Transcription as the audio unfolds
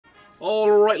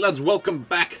Alright lads, welcome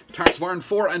back to Hearts of Iron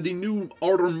 4 and the new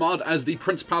order mod as the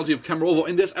Principality of Krylova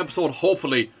in this episode,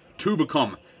 hopefully to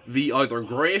become the either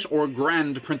Great or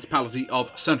Grand Principality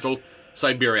of Central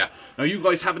Siberia. Now you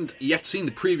guys haven't yet seen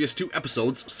the previous two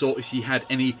episodes, so if you had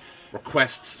any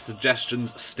requests,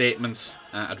 suggestions, statements,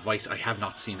 advice, I have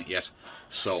not seen it yet.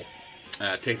 So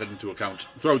take that into account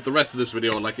throughout the rest of this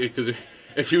video, like, because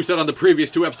if you said on the previous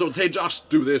two episodes, hey Josh,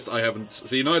 do this, I haven't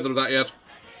seen either of that yet.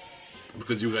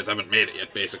 Because you guys haven't made it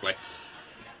yet, basically.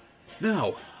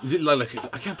 Now,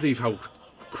 like, I can't believe how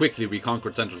quickly we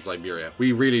conquered Central Siberia.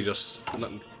 We really just...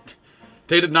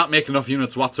 They did not make enough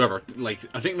units whatsoever. Like,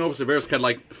 I think Novosibirsk had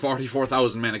like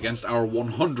 44,000 men against our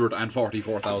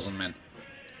 144,000 men.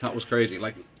 That was crazy.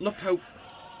 Like, look how...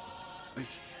 Like,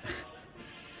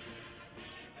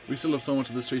 we still have so much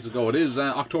of this street to go. It is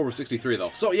October 63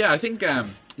 though. So yeah, I think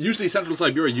usually Central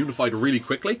Siberia unified really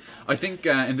quickly. I think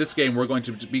in this game we're going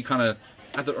to be kind of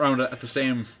around at the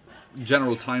same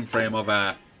general time frame of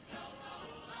the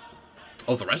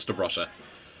rest of Russia.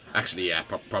 Actually, yeah,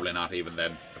 probably not even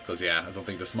then, because yeah, I don't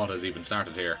think this mod has even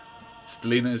started here.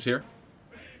 Stalina is here.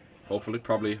 Hopefully,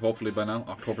 hopefully by now.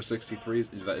 October 63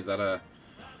 is that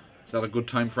a good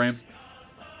time frame?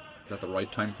 Is that the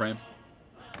right time frame?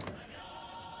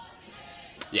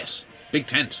 Yes, big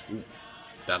tent. Ooh,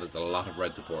 that is a lot of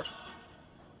red support.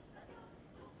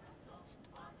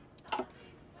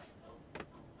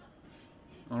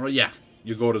 Alright, yeah.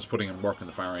 Yugoda's putting in work in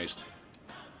the Far East.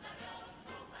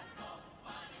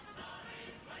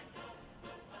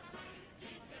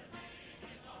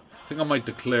 I think I might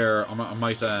declare... I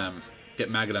might get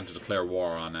Magadan to declare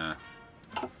war on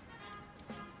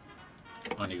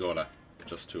Yugoda.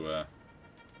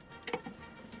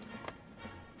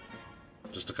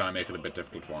 Just to kind of make it a bit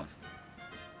difficult for him.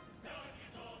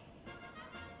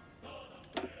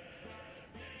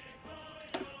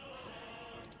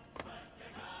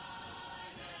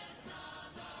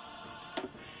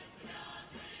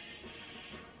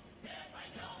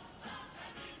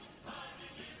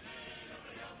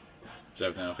 Is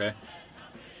everything okay?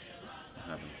 What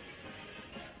happened?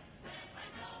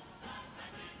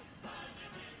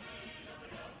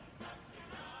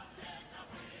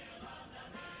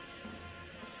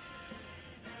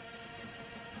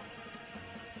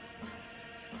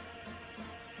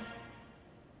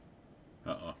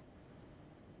 Uh-oh.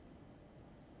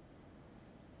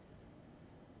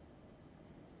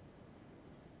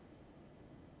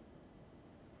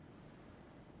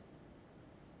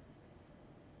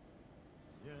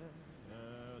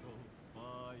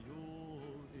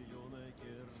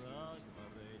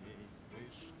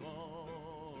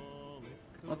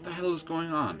 What the hell is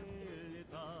going on?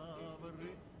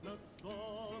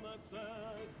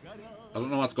 I don't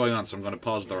know what's going on, so I'm going to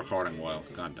pause the recording a while.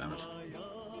 God damn it.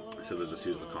 I should have just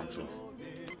used the console.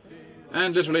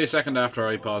 And literally a second after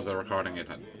I paused the recording, it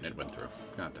went through.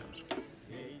 God damn it.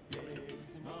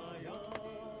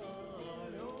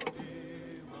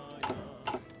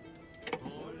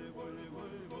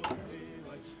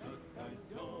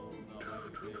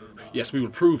 Yes, we will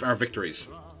prove our victories.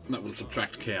 That will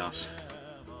subtract chaos.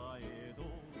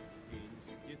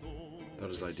 That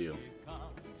is ideal.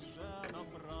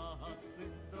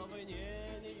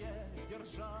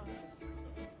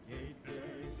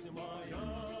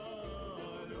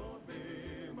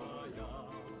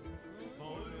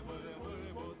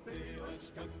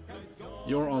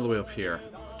 You're all the way up here.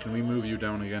 Can we move you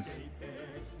down again?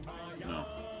 No.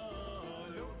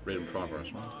 Raid in progress.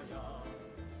 I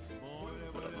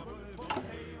don't know.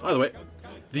 By the way,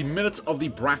 the minutes of the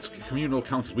Bratsk Communal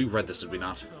Council. We read this, did we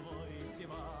not?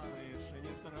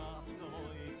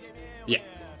 Yeah.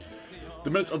 The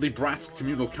minutes of the Bratsk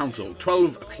Communal Council.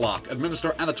 12 o'clock.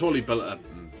 Administrator Anatoly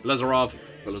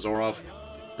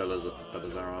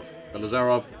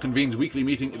Belazarov convenes weekly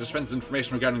meeting. It dispenses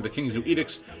information regarding the King's new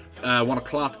edicts. 1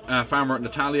 o'clock, farmer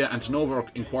Natalia Antonova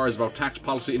inquires about tax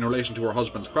policy in relation to her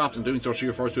husband's crops. In doing so, she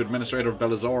refers to Administrator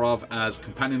Belazarov as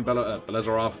companion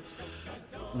Belazarov.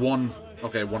 1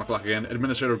 o'clock again.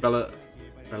 Administrator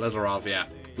Belazarov, yeah.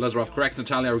 Belazarov corrects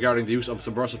Natalia regarding the use of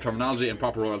subversive terminology and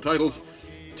proper royal titles.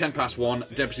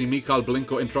 1:10. Deputy Mikhail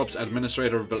Belinko interrupts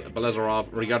Administrator Belazarov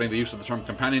regarding the use of the term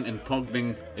companion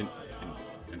impugning.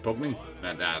 Impugning?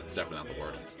 Nah, that's definitely not the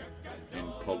word.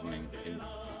 Impugning.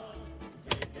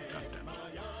 God damn it.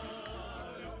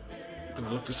 I'm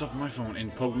gonna look this up on my phone.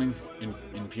 Impugning.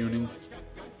 Impugning.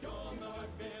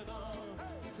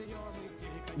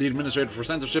 The administrator for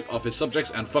censorship of his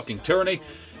subjects and fucking tyranny.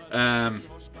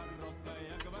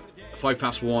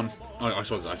 1:05. I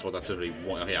suppose that's literally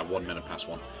 1 minute past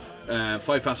 1.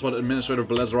 1:05. Administrator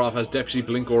Belazarov has Deputy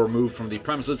Belinko removed from the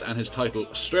premises and his title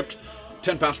stripped.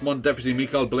 1, Deputy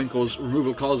Mikhail Belenko's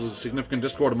removal causes significant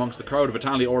discord amongst the crowd.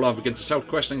 Vitaly Orlov begins to shout,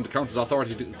 questioning the Council's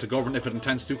authority to govern if it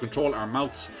intends to control our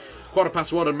mouths.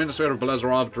 1:15, Administrator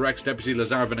Belazarov directs Deputy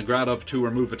Lazar Vinogradov to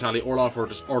remove Vitaly Orlov for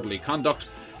disorderly conduct.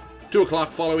 2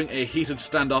 o'clock, following a heated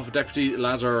standoff, Deputy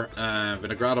Lazar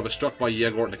Vinogradov is struck by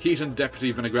Yegor Nikitin.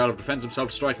 Deputy Vinogradov defends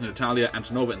himself, striking Natalia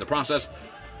Antonova in the process.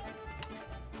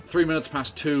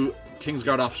 2:03,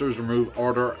 Kingsguard officers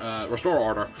restore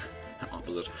order.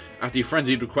 Opposite. At the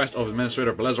frenzied request of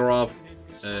Administrator Belazarov.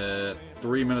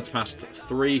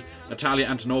 3:03, Natalia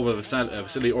Antonova,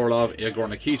 Vasily Orlov, Yegor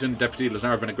Nikitin, Deputy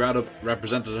Lazar Vinogradov,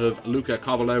 Representative Luka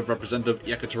Kovalev, Representative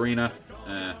Yekaterina.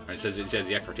 It says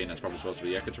Yekaterina, it's probably supposed to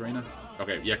be Yekaterina.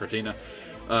 Okay, Yekaterina.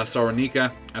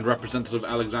 Soranika and Representative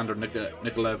Alexander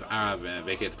Nikolaev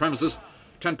vacate the premises.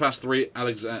 3:10,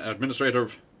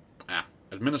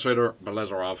 Administrator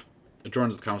Belazarov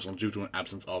adjourns the council due to an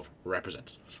absence of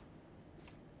representatives.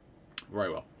 Very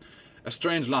well. A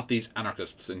strange lot, these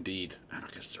anarchists, indeed.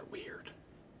 Anarchists are weird.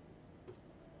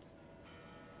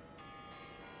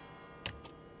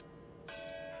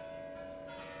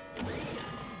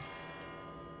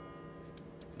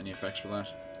 Any effects for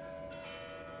that?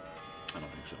 I don't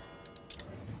think so.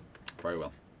 Very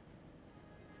well.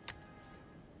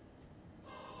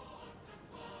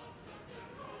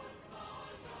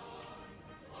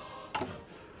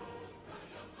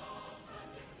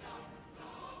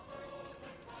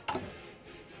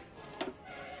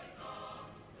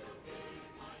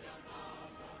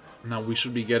 Now we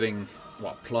should be getting,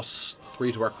 what,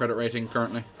 +3 to our credit rating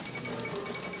currently.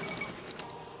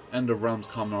 End of Realms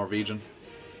Com Norwegian.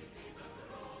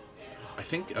 I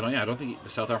don't think the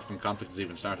South African conflict has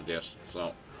even started yet,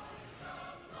 so.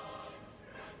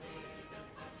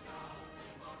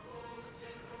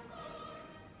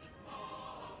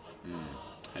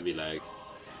 Heavy lag.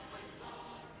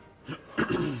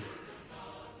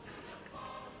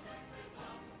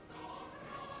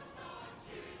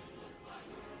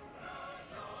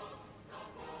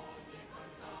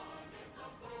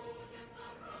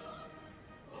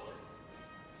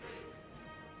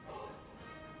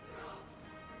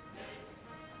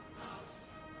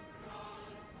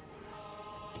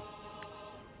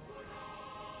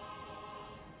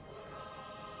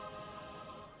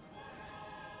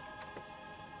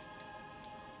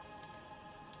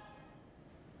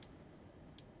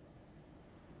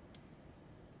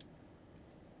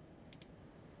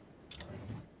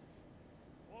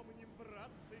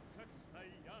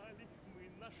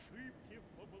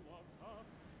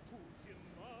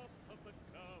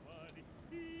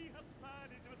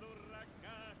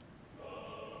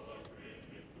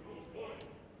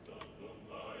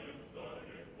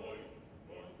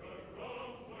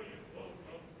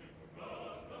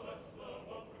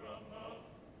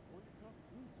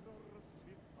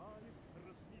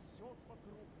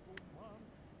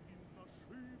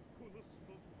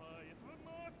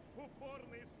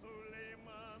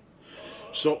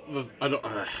 So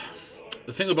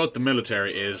the thing about the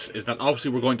military is that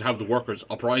obviously we're going to have the workers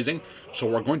uprising, so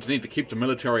we're going to need to keep the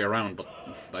military around.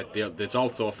 But it's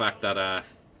also a fact that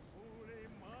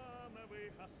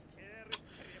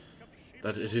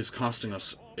it is costing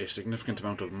us a significant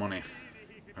amount of money.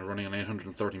 We're running an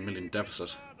 830 million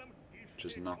deficit, which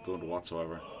is not good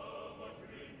whatsoever.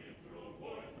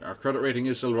 Our credit rating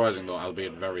is still rising, though,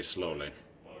 albeit very slowly.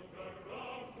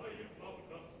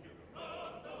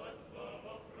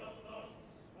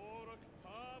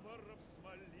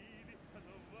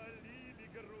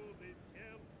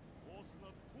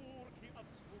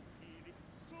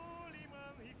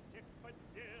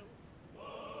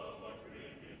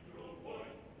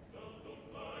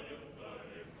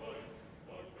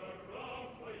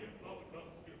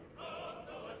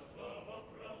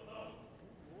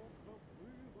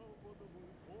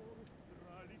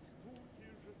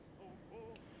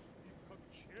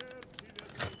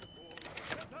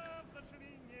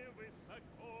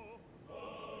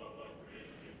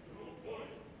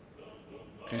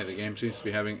 Okay, the game seems to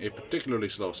be having a particularly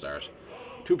slow start.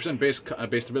 2% base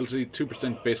stability,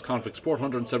 2% base conflict support,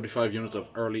 175 units of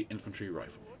early infantry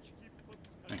rifle.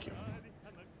 Thank you.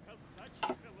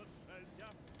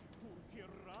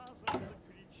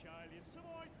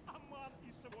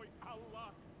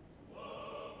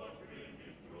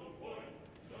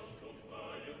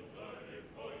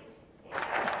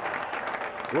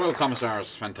 Royal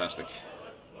Commissars, fantastic.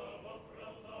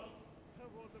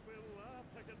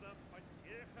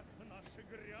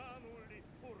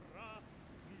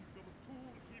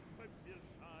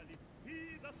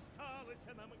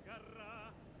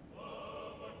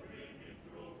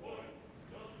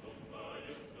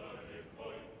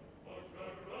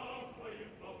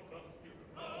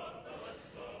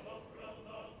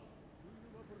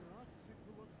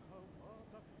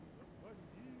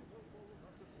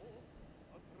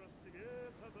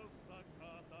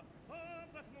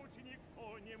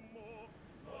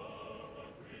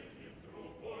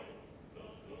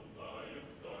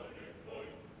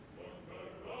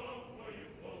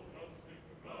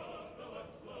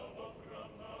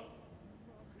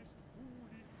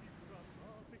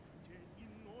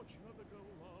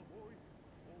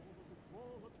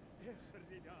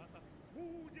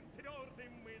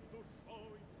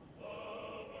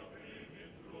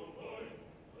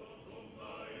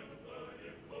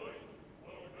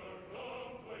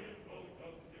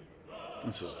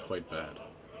 This is quite bad.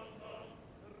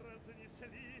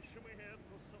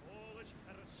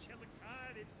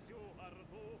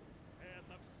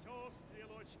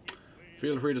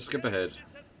 Feel free to skip ahead.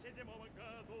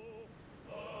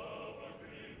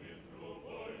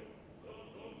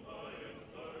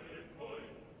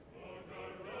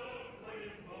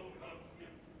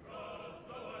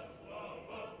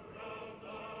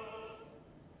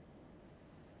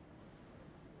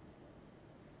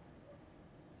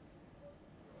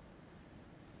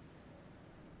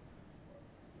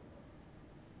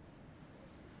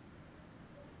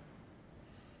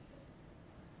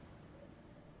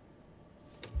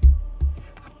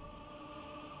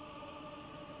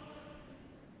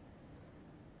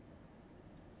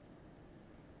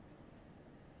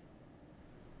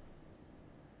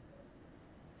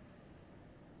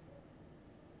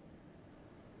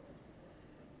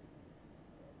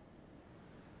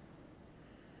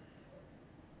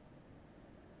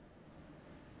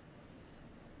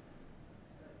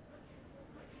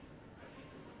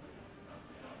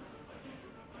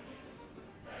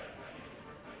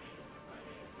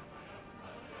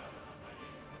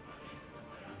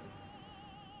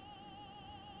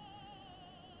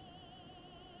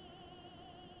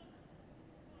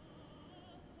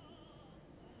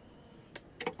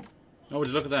 Oh, would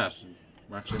you look at that?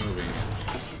 We're actually moving.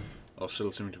 Oh,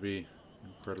 still seem to be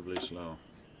incredibly slow.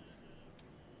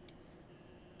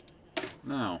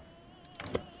 Now.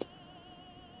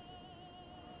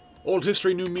 Old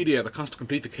history, new media. The cost to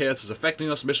complete the chaos is affecting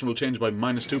us. Mission will change by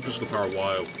 -2 political power.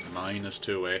 Wow.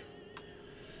 -2, eh?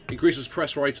 Increases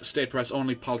press rights, state press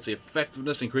only policy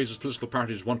effectiveness. Increases political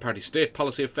parties, one-party state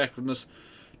policy effectiveness.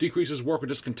 Decreases worker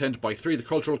discontent by 3. The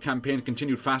cultural campaign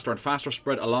continued faster and faster,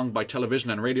 spread along by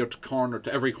television and radio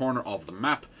to every corner of the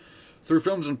map. Through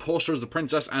films and posters, the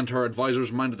princess and her advisors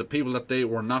reminded the people that they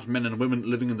were not men and women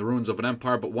living in the ruins of an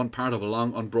empire, but one part of a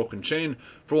long, unbroken chain.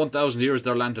 For 1,000 years,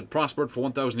 their land had prospered. For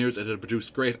 1,000 years, it had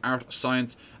produced great art,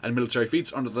 science, and military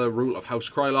feats. Under the rule of House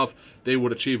Krylov, they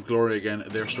would achieve glory again.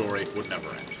 Their story would never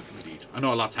end. Indeed. I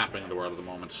know a lot's happening in the world at the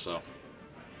moment, so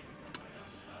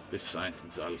this I'll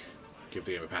give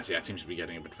the game a pass. Yeah, it seems to be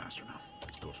getting a bit faster now.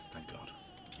 That's good. Thank God.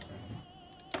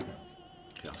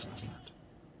 Chaos in this land.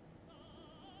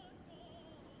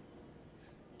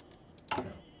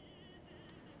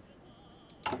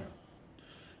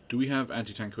 Do we have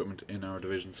anti-tank equipment in our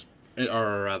divisions?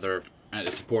 Or rather,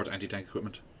 support anti-tank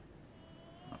equipment?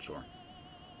 Not sure.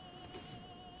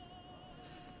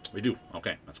 We do.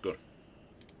 Okay, that's good.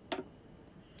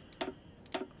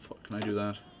 Can I do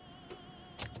that?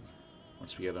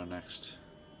 Once we get our next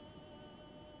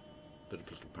bit of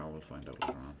political power, we'll find out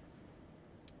later on.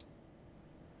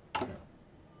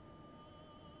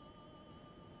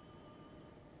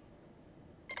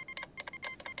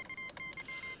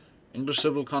 English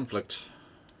civil conflict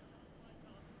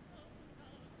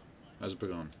has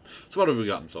begun. So what have we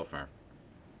gotten so far?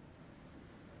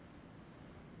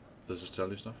 Does this tell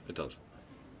you stuff? It does.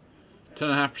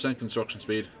 10.5% construction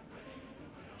speed,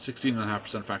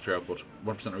 16.5% factory output,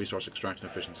 1% resource extraction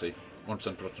efficiency,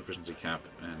 1% production efficiency cap,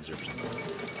 and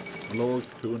 0%. Lower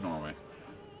coup in Norway.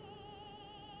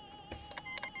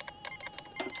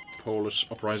 Polish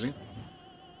uprising.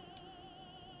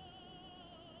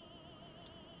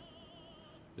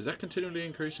 Is that continually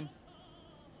increasing?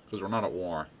 Because we're not at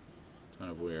war. Kind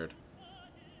of weird.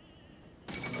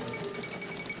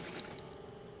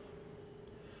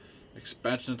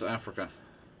 Expansion into Africa.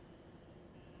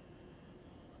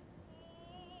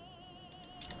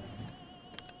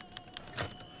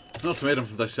 An ultimatum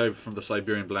from the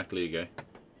Siberian Black League, eh?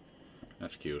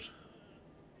 That's cute.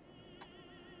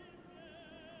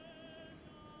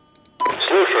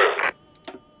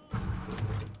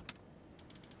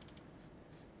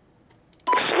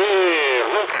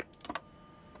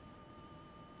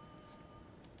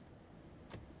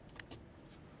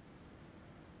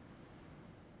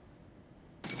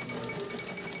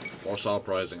 Warsaw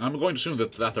Uprising. I'm going to assume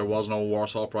that there was no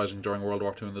Warsaw Uprising during World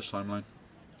War II in this timeline.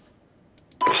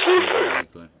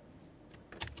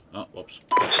 Oh, whoops.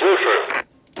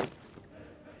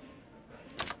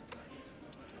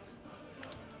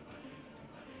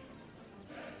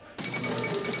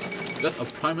 Death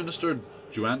of Prime Minister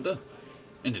Juanda?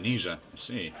 Indonesia. I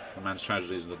see. A man's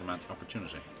tragedy is another man's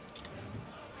opportunity.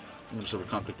 English civil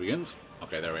conflict begins.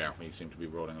 Okay, there we are. We seem to be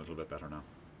rolling a little bit better now.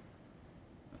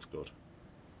 That's good.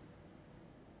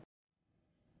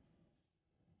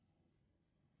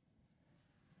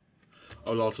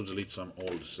 I'll also delete some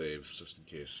old saves just in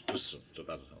case, just so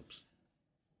that it helps.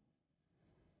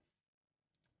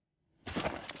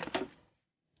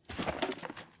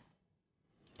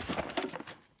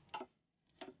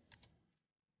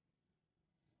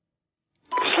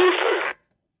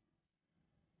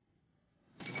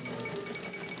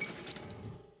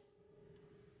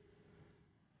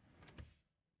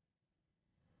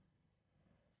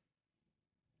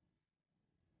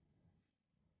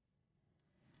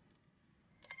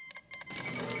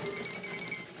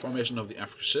 Formation of the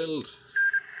Africa Shield.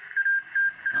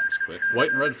 That was quick. White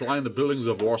and red fly in the buildings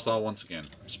of Warsaw once again.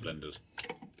 Splendid.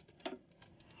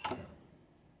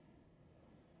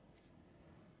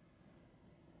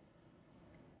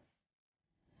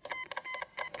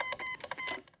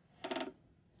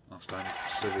 Last time,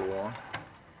 Civil War.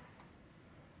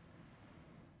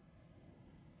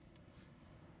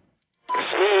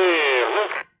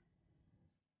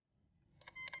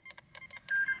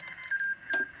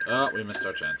 Oh, we missed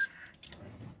our chance.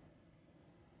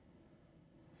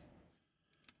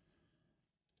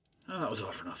 Oh, that was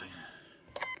all for nothing.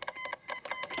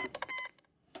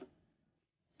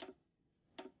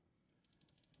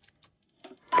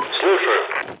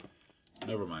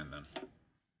 Never mind then.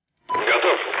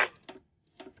 Готов.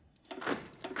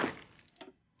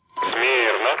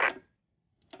 Смирно.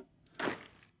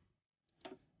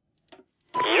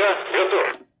 Я готов.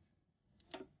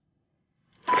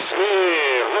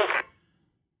 Смирно.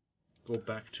 Go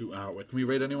back to our... Wait, can we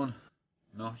raid anyone?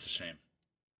 No, it's a shame.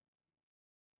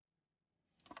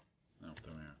 No,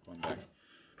 there we are. Going back.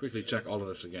 Quickly check all of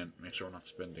this again. Make sure we're not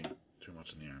spending too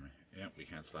much in the army. Yeah, we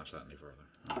can't slash that any further.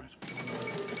 Alright.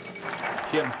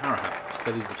 PM Harahap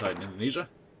steadies the tide in Indonesia.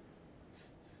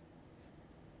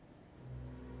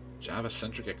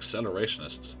 Java-centric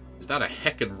accelerationists. Is that a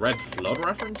heckin' Red Flood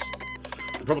reference?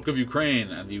 The Republic of Ukraine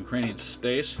and the Ukrainian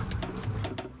state.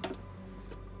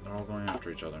 They're all going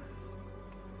after each other.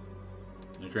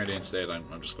 The Ukrainian state,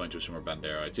 I'm just going to assume are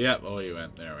Banderites. Yeah, oh, you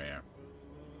went. There we are.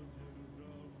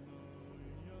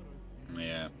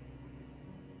 Yeah.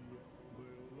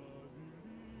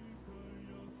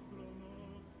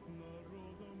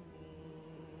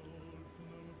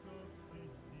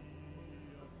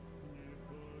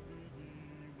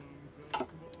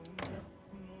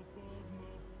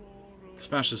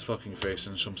 Smash his fucking face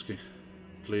in, Shumsky.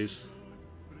 Please.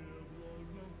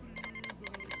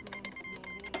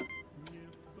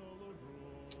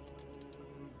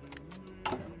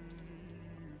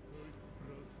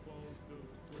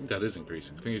 I think that is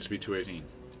increasing. I think it used to be 218.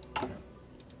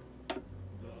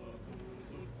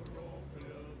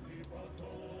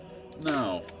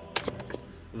 Now,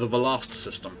 the Velost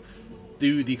system.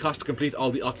 The cost to complete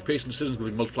all the occupation decisions will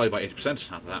be multiplied by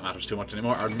 80%. Not that that matters too much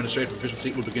anymore. Our administrative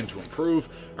efficiency will begin to improve.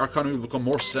 Our economy will become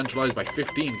more centralized by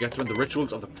 15. Get to the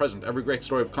rituals of the present. Every great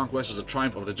story of conquest is a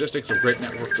triumph of logistics, of great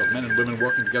networks of men and women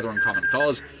working together in common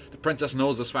cause. The princess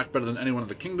knows this fact better than anyone in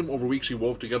the kingdom. Over weeks she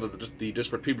wove together the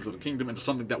disparate peoples of the kingdom into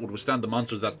something that would withstand the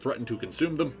monsters that threaten to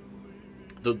consume them.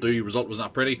 The result was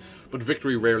not pretty, but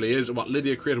victory rarely is. What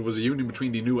Lydia created was a union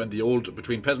between the new and the old,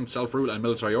 between peasant self-rule and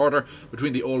military order,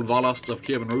 between the old Volosts of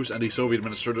Kiev and Rus and the Soviet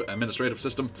administrative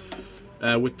system.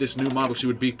 With this new model, she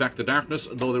would beat back the darkness.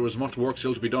 Though there was much work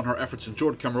still to be done, her efforts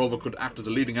ensured Kemerova could act as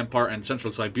a leading empire in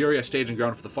central Siberia, staging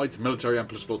ground for the fights, military and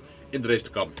political, in the days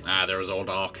to come. Ah, there is old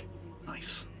Hawk.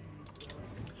 Nice.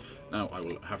 Now, I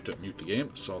will have to mute the game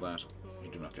so that we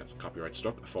do not get copyright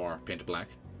struck for Painted Black.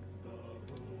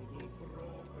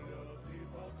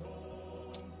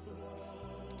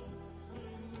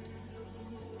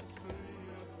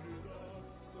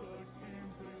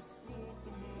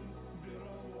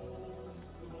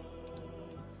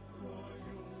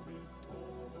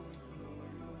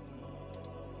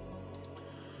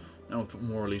 Now we'll put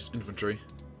more elite infantry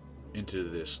into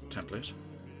this template.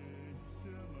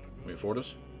 Can we afford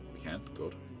it? We can.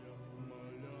 Good.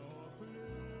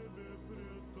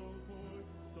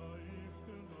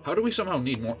 How do we somehow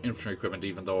need more infantry equipment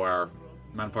even though our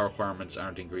manpower requirements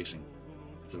aren't increasing?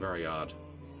 It's very odd.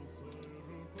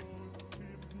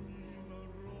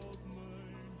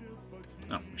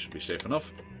 No, we should be safe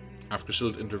enough. Africa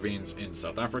Shield intervenes in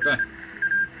South Africa.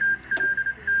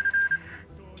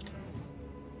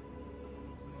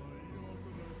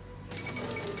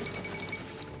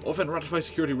 Often ratify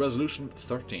Security Resolution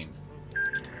 13.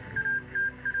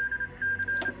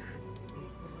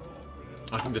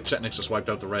 I think the Chetniks just wiped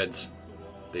out the Reds.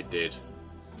 They did.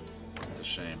 It's a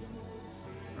shame.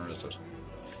 Or is it?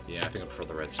 Yeah, I think I prefer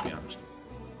the Reds, to be honest.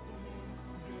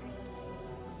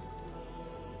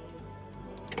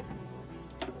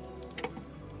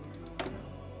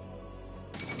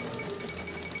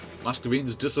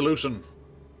 Muscovine's dissolution.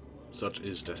 Such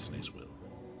is destiny's will.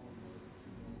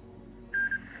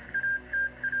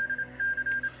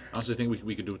 I honestly think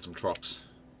we could do with some trucks.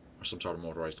 Or some sort of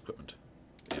motorized equipment.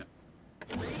 Yeah.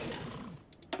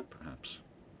 Perhaps.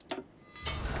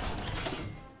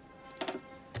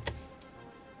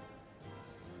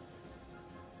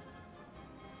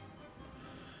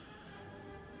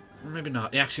 Or maybe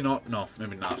not. Yeah, actually, no,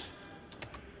 maybe not.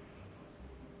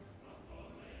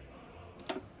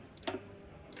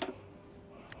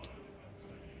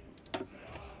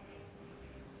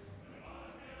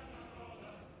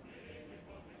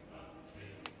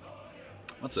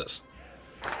 What's this?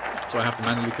 So I have to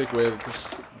manually click away with this?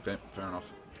 Okay, fair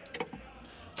enough.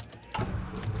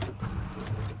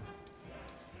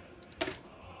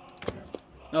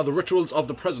 Now, the rituals of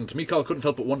the present. Mikhail couldn't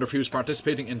help but wonder if he was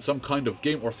participating in some kind of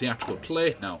game or theatrical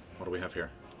play. Now, what do we have here?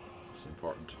 It's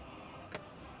important.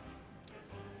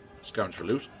 Scavenge for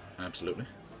loot. Absolutely.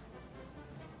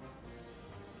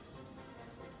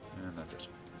 And that's it.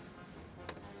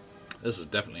 This is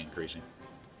definitely increasing.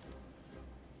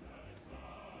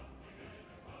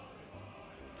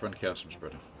 Friend chaos from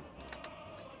spreading.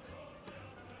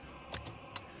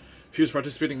 If he was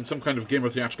participating in some kind of game or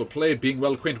theatrical play, being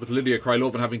well acquainted with Lydia,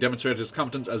 Krylova, and having demonstrated his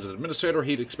competence as an administrator,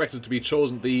 he'd expected to be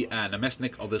chosen the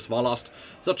namestnik of this Volost.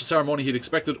 Such a ceremony he'd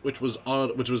expected, which was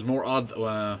more odd.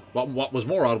 What was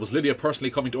more odd was Lydia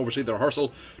personally coming to oversee the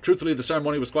rehearsal. Truthfully, the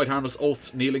ceremony was quite harmless: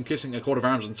 oaths, kneeling, kissing, a coat of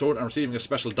arms and sword, and receiving a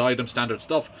special diadem, standard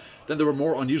stuff. Then there were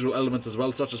more unusual elements as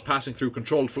well, such as passing through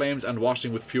controlled flames and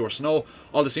washing with pure snow.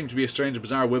 All this seemed to be a strange and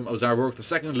bizarre whim of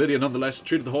Rurik II. Lydia, nonetheless,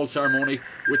 treated the whole ceremony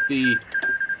with the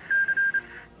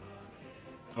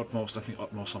utmost, I think,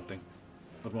 utmost something.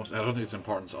 Utmost, I don't think it's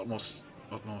importance.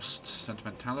 Utmost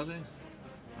sentimentality,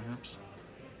 perhaps.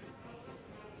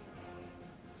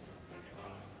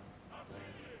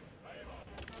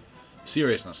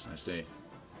 Seriousness, I see.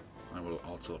 I will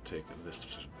also take this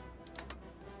decision.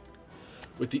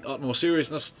 With the utmost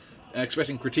seriousness,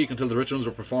 expecting critique until the rituals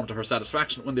were performed to her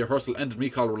satisfaction. When the rehearsal ended,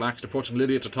 Mikhail relaxed, approaching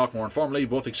Lydia to talk more informally.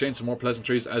 Both exchanged some more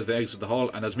pleasantries as they exited the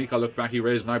hall, and as Mikhail looked back, he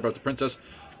raised an eyebrow at the princess.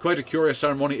 Quite a curious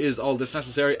ceremony. Is all this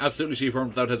necessary? Absolutely, she affirmed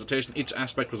without hesitation. Each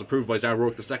aspect was approved by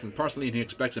Rurik II personally, and he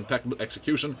expects impeccable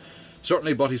execution.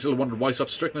 Certainly, but he still wondered why such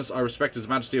strictness. I respect his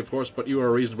majesty, of course, but you are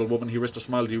a reasonable woman. He risked a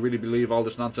smile. Do you really believe all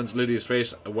this nonsense? Lydia's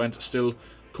face went still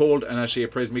cold, and as she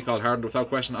appraised Mikhail, hardened. Without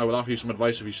question, I will offer you some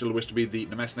advice. If you still wish to be the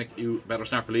namestnik, you better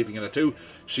start believing in it too.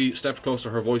 She stepped close to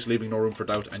her voice, leaving no room for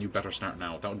doubt, and you better start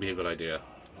now. That would be a good idea.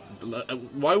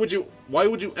 Why would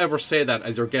you ever say that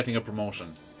as you're getting a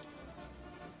promotion?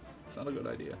 It's not a good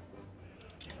idea.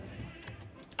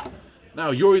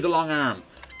 Now, Yuriy the Long Arm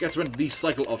gets rid of the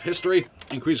cycle of history.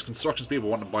 Increases construction speed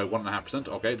by 1.5%.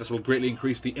 Okay, this will greatly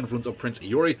increase the influence of Prince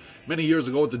Yuriy. Many years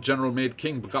ago, the general made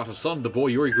king begot a son. The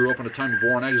boy Yuriy grew up in a time of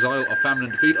war and exile, of famine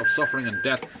and defeat, of suffering and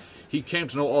death. He came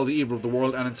to know all the evil of the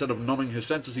world, and instead of numbing his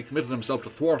senses, he committed himself to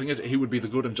thwarting it. He would be the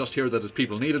good and just hero that his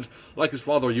people needed. Like his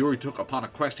father, Yuriy took upon a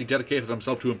quest. He dedicated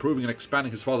himself to improving and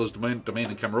expanding his father's domain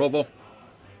in Kemerovo.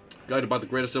 Guided by the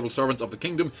greatest civil servants of the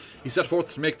kingdom, he set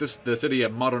forth to make the city a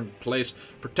modern place,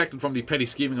 protected from the petty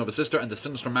scheming of his sister and the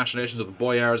sinister machinations of the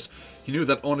boyars. He knew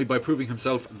that only by proving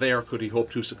himself there could he hope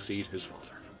to succeed his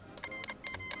father.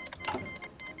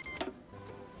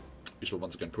 We shall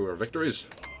once again prove our victories.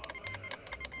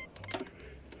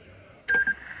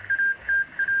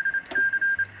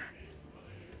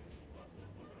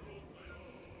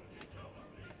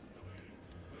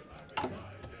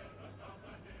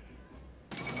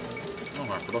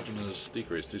 Production is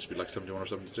decreased. It used to be like 71 or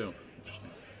 72. Interesting.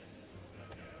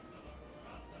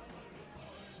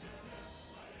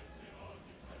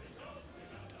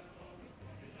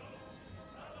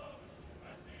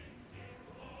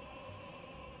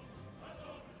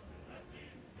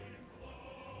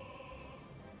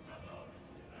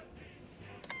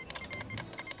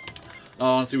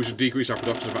 Honestly, we should decrease our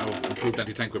production of improved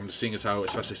anti-tank equipment,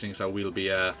 especially seeing as how we'll be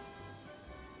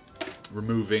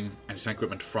removing anti-tank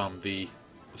equipment from the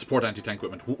support anti-tank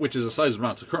equipment, which is a sizable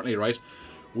amount. So currently, right,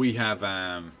 we have,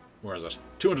 where is it?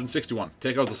 261.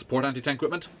 Take out the support anti-tank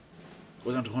equipment,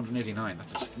 go down to 189.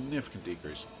 That's a significant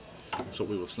decrease. So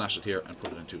we will slash it here and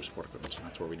put it into support equipment.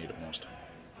 That's where we need it most.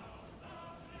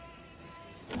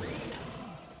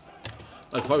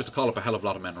 Like, if I was to call up a hell of a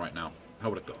lot of men right now, how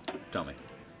would it go? Tell me.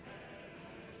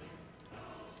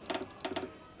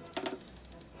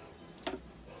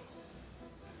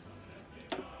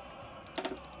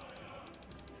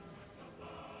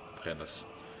 Okay,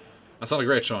 that's not a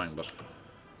great showing, but...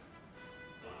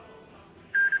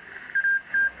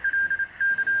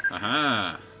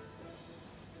 Aha!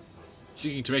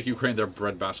 Seeking to make Ukraine their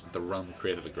breadbasket, the realm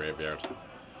created a graveyard.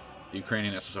 The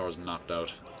Ukrainian SSR was knocked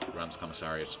out. Rams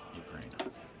Commissariat, Ukraine.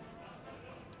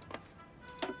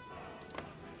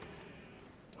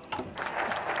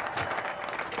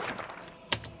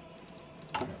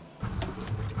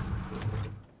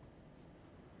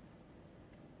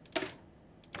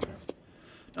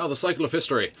 Now, the cycle of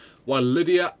history. While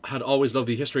Lydia had always loved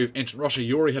the history of ancient Russia,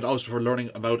 Yuriy had always preferred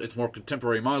learning about its more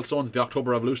contemporary milestones, the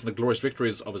October Revolution, the glorious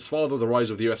victories of his father, the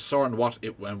rise of the USSR,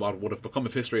 and what would have become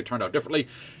if history had turned out differently.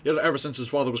 Yet, ever since his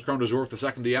father was crowned as Rurik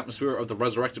II, the atmosphere of the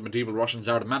resurrected medieval Russian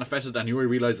Tsar had manifested, and Yuriy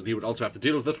realised that he would also have to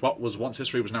deal with it. What was once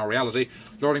history was now reality.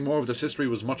 Learning more of this history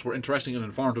was much more interesting and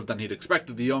informative than he'd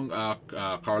expected. The young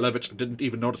Krylova didn't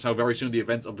even notice how very soon the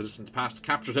events of the distant past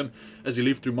captured him as he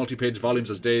leafed through multi-page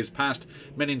volumes as days passed.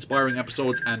 Many inspiring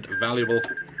episodes and valuable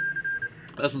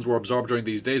lessons were absorbed during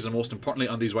these days, and most importantly,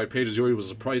 on these white pages, Yuriy was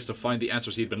surprised to find the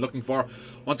answers he'd been looking for.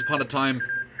 Once upon a time,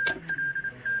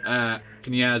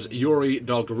 Knyaz Yuriy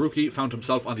Dolgoruki found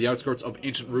himself on the outskirts of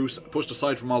ancient Rus, pushed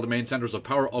aside from all the main centres of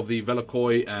power of the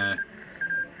Velikoi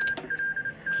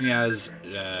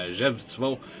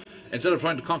Knyazhevstvo. Instead of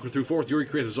trying to conquer through force, Yuriy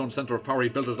created his own centre of power. He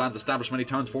built his lands, established many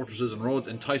towns, fortresses and roads,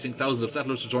 enticing thousands of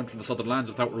settlers to join from the southern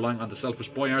lands without relying on the selfish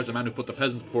boyars, a man who put the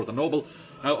peasants before the noble.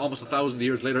 Now, almost 1,000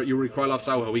 years later, Yuriy Krylov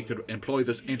saw how he could employ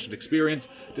this ancient experience.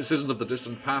 Decisions of the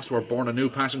distant past were born anew,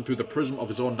 passing through the prism of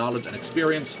his own knowledge and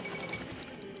experience.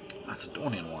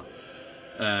 Macedonian War.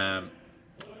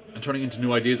 And turning into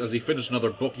new ideas. As he finished another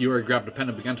book, Yuriy grabbed a pen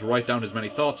and began to write down his many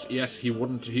thoughts. Yes, he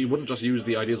wouldn't just use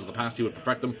the ideas of the past, he would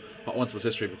perfect them. What once was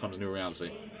history becomes new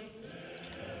reality.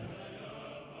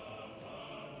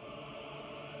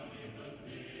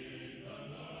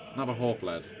 Not a hope,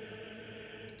 lad.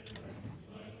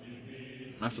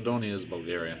 Macedonia is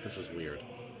Bulgaria. This is weird.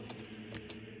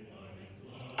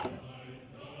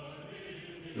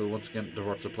 We'll once again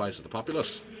divert supplies to the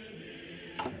populace.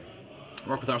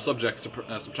 Work with our subjects,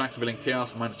 subtract civilian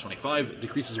chaos, -25,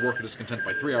 decreases worker discontent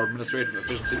by 3, our administrative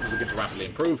efficiency will begin to rapidly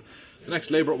improve. The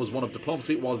next labour was one of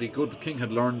diplomacy. While the good king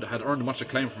had earned much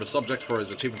acclaim from his subjects for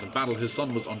his achievements in battle, his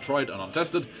son was untried and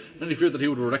untested. Many feared that he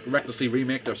would recklessly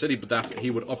remake their city, but that he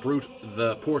would uproot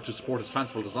the poor to support his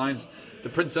fanciful designs. The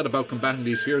prince set about combating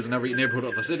these fears in every neighbourhood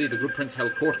of the city. The good prince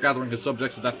held court, gathering his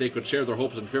subjects so that they could share their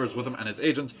hopes and fears with him and his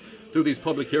agents. Through these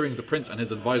public hearings, the prince and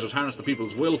his advisors harnessed the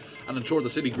people's will and ensured the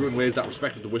city grew in ways that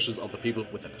respected the wishes of the people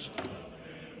within it.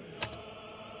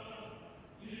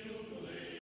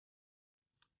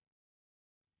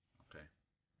 Okay.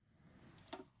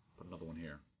 Put another one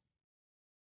here.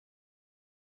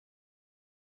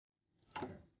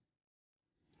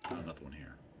 And another one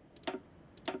here.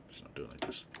 Just not do it like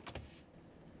this.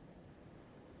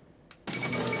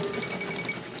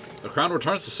 The crown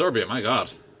returns to Serbia, my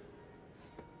god.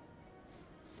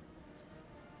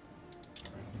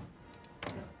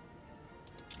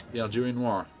 The Algerian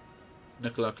War.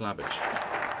 Nikola Klabic.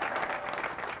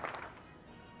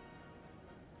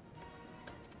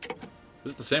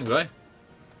 Is it the same guy?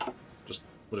 Just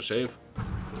with a shave?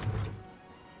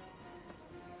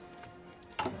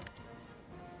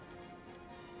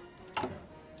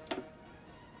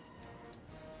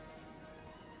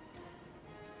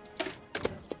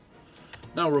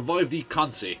 Now, revive the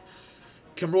Kansi.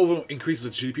 Kemerovo increases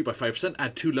its GDP by 5%,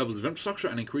 add 2 levels of infrastructure,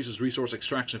 and increases resource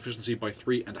extraction efficiency by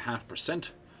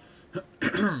 3.5%.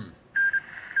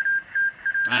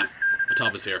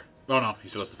 Patov is here. Oh no, he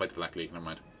still has to fight the Black League, never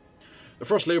mind. The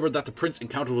first labour that the prince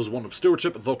encountered was one of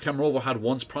stewardship. Though Kemerovo had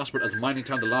once prospered as a mining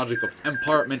town, the logic of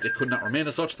empire meant it could not remain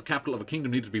as such. The capital of a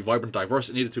kingdom needed to be vibrant, diverse.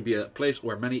 It needed to be a place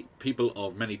where many people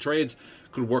of many trades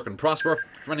could work and prosper.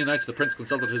 For many nights, the prince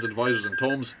consulted his advisors and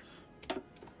tomes.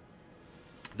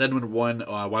 Then,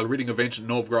 while reading of ancient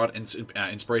Novgorod,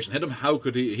 inspiration hit him. How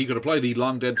could he could apply the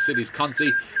long-dead city's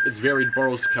Kansi, its varied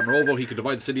boroughs to Kemerovo. He could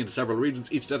divide the city into several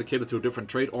regions, each dedicated to a different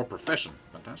trade or profession.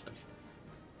 Fantastic.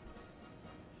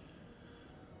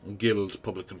 Guild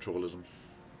public controlism.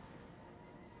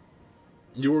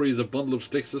 Yuriy is a bundle of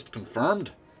sticks, just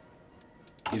confirmed.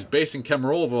 He's basing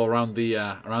Kemerovo around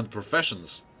the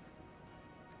professions.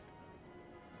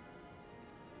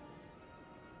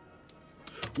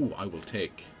 Ooh, I will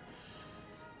take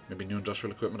maybe new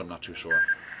industrial equipment, I'm not too sure.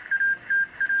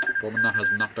 Bowman has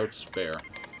knocked out Spare.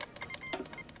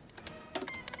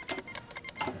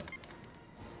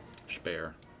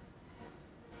 Spare.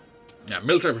 Yeah,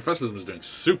 military professionalism is doing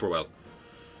super well.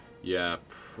 Yeah,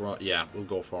 yeah, we'll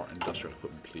go for industrial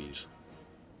equipment, please.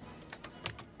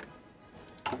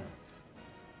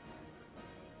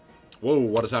 Whoa,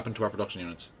 what has happened to our production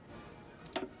units?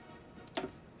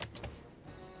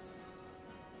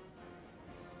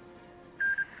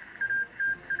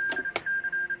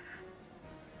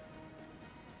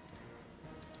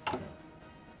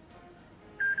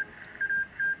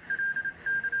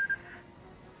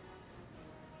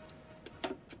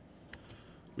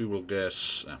 We will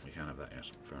get... we can't have that yet.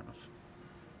 Fair enough.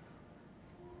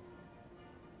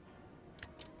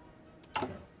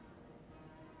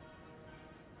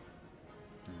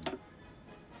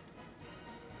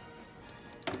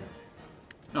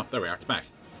 Oh, there we are. It's back.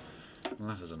 Well,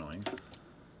 that is annoying.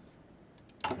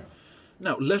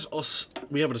 Now, let us...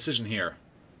 We have a decision here.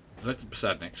 Elect the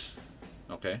Posadniks.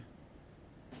 Okay.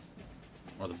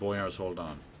 Or the Boyars hold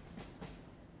on.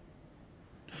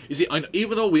 You see,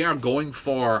 even though we are going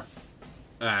for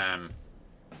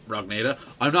Rogneda,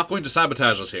 I'm not going to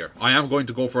sabotage us here. I am going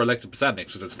to go for elected Posadniks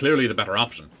because it's clearly the better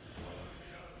option.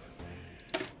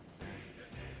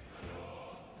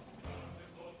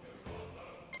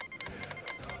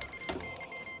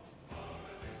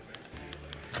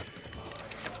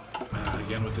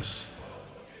 Again with this.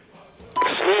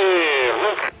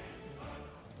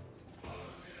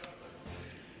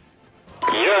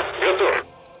 Я готов.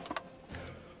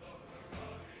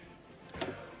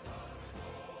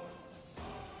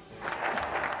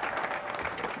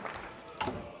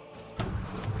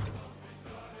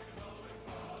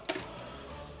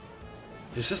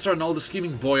 His sister and all the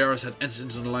scheming boyars had entered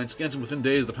into an alliance against him. Within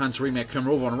days, the plans to remake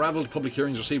Kemerovo unraveled. Public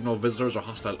hearings received no visitors or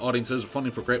hostile audiences.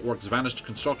 Funding for great works vanished.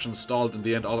 Construction stalled. In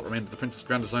the end, all that remained of the Prince's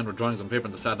grand design were drawings on paper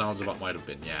and the sad knowledge of what might have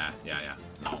been. Yeah.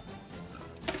 No.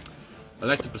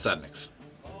 Elected Posadniks.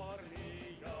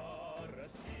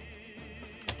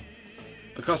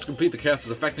 The cost to complete the chaos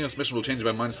is affecting us. Mission will change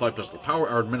by -5 political power.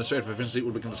 Our administrative efficiency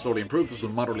will begin to slowly improve. This will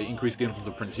moderately increase the influence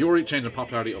of Prince Yuriy. Change in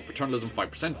popularity of paternalism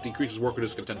 5%. Decreases worker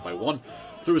discontent by 1.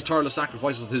 Through his tireless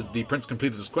sacrifices, the prince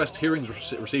completed his quest. Hearings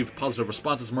received positive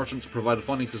responses. Merchants provided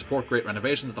funding to support great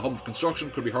renovations. The hum of construction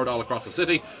could be heard all across the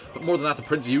city. But more than that, the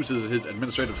prince uses his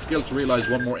administrative skill to realise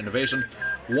one more innovation.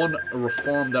 One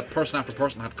reform that person after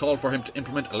person had called for him to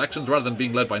implement. Elections, rather than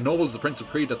being led by nobles, the prince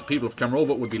decreed that the people of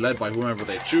Kemerovo would be led by whomever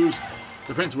they choose.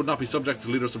 The prince would not be subject to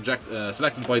leaders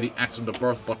selected by the accident of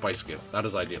birth, but by skill. That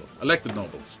is ideal. Elected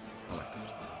nobles. Elected.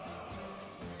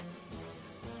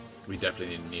 We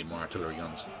definitely need more artillery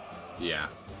guns. Yeah.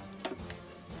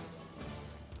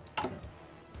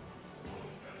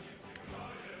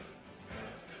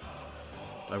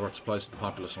 Divert supplies to the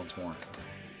populace once more.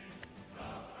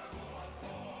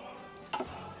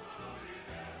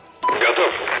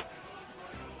 Готов.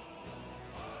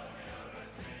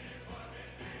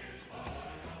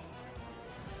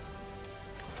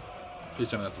 Please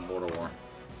tell me that's a border war.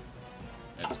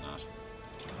 It's not.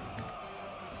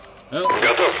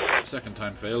 Well, second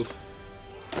time failed.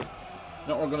 You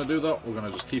know what we're going to do though? We're going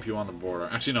to just keep you on the border.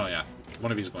 Actually, no, yeah.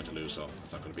 One of you is going to lose, so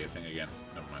it's not going to be a thing again.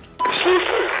 Never mind.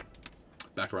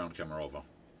 Back around Kemerovo.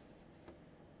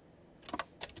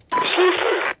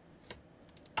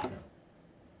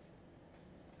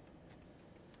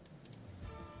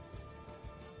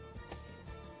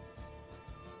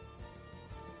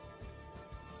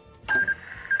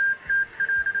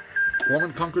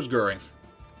 Bormann conquers Goering.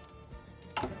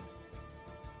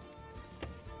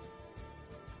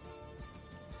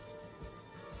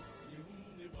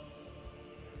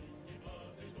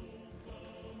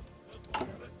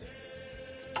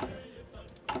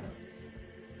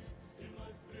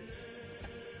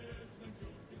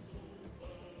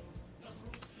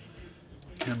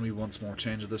 Can we once more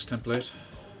change this template?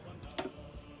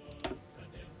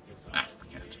 Ah, we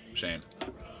can't. Shame.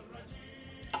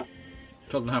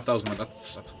 12,500 men,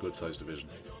 that's a good sized division.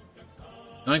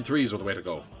 9 threes are the way to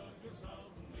go.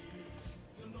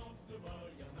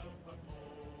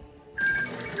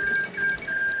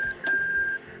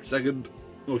 Second,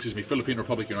 oh excuse me, Philippine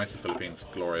Republic unites the Philippines.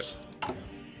 Glorious.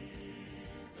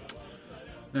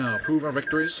 Now, prove our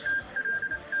victories.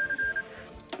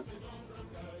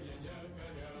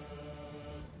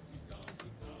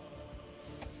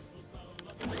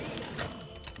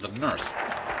 The nurse.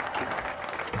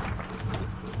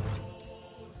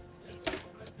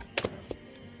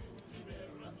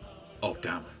 Oh,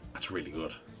 damn. That's really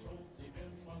good.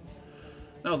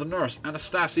 Now, the nurse,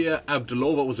 Anastasia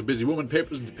Abdulova, was a busy woman.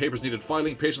 Papers needed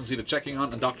filing, patients needed checking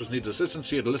on, and doctors needed assistance.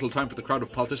 She had a little time for the crowd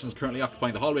of politicians currently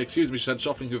occupying the hallway. Excuse me, she said,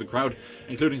 shuffling through the crowd,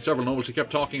 including several nobles. She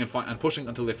kept talking and pushing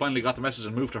until they finally got the message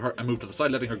and moved to the side,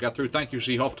 letting her get through. Thank you,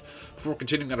 she huffed, before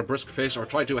continuing at a brisk pace. Or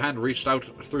tried to. A hand reached out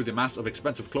through the mass of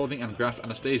expensive clothing and grasped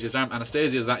Anastasia's arm.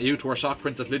 Anastasia, is that you? To her shock,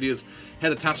 Princess Lydia's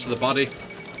head attached to the body.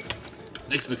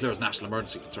 Next to declares national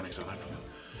emergency concerning South Africa.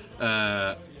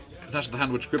 Attached to the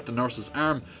hand which gripped the nurse's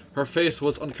arm. Her face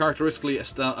was uncharacteristically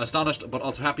astonished, but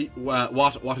also happy.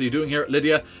 What are you doing here,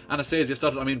 Lydia? Anastasia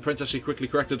stuttered. I mean, Princess, she quickly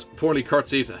corrected. Poorly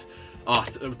curtsied. Oh,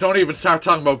 don't even start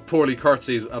talking about poorly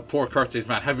curtsies. Poor curtsies,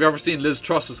 man. Have you ever seen Liz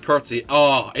Truss's curtsy?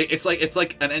 Oh, it's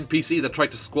like an NPC that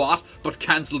tried to squat, but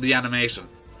cancelled the animation.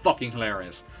 fucking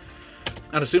hilarious.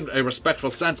 And assumed a respectful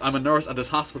sense. I'm a nurse at this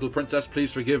hospital, princess.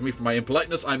 Please forgive me for my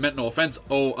impoliteness. I meant no offense.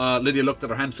 Oh, Lydia looked at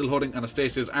her hand, still holding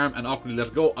Anastasia's arm, and awkwardly let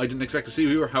it go. I didn't expect to see you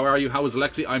here. How are you? How is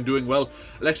Alexei? I'm doing well.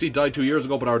 Alexei died 2 years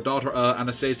ago, but our daughter,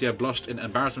 Anastasia, blushed in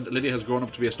embarrassment. Lydia has grown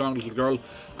up to be a strong little girl.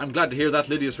 I'm glad to hear that.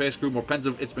 Lydia's face grew more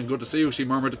pensive. It's been good to see you, she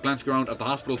murmured, glancing around at the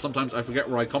hospital. Sometimes I forget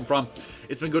where I come from.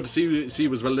 It's been good to see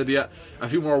you as well, Lydia. A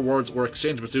few more words were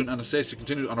exchanged, but soon Anastasia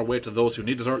continued on her way to those who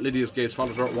needed her. Lydia's gaze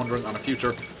followed her, wondering on a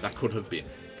future that could have been.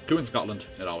 Two in Scotland,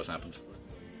 it always happens.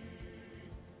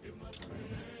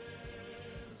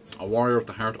 A warrior with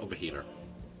the heart of a healer.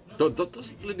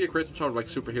 Does Lydia create some sort of like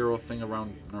superhero thing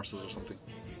around nurses or something?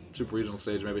 Super regional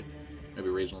stage maybe? Maybe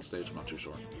regional stage, I'm not too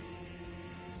sure.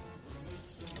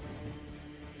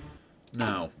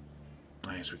 Now,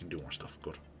 I guess we can do more stuff,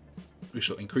 good. We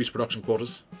shall increase production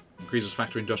quotas. Increases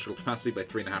factory industrial capacity by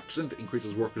 3.5%.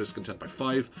 Increases worker discontent by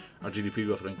 5%. Our GDP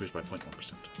growth will increase by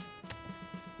 0.1%.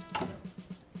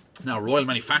 Now, Royal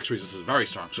Manufactories, this is very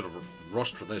strong, should have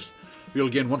rushed for this. We'll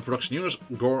gain 1 production unit,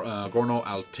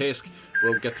 Gorno-Altaisk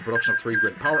will get the production of 3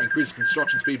 grid power, increase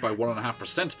construction speed by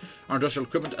 1.5%. Our industrial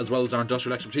equipment, as well as our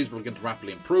industrial expertise, will begin to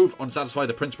rapidly improve. Unsatisfied,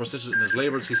 the prince persisted in his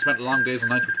labours. He spent long days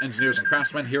and nights with engineers and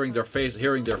craftsmen, hearing their fears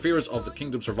of the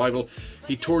kingdom's survival.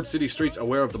 He toured city streets,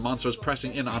 aware of the monsters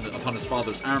pressing in upon his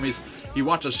father's armies. He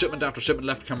watched as shipment after shipment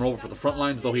left Camerova for the front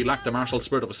lines. Though he lacked the martial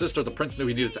spirit of a sister, the prince knew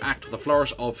he needed to act with a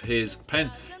flourish of his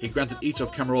pen. He granted each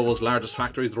of Camerova's largest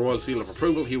factories the royal seal of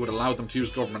approval. He would allow them to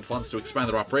use government funds to expand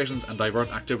their operations and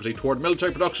divert activity toward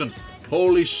military production.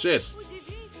 Holy shit.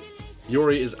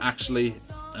 Yuriy is actually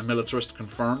a militarist,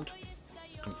 confirmed.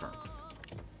 Confirmed.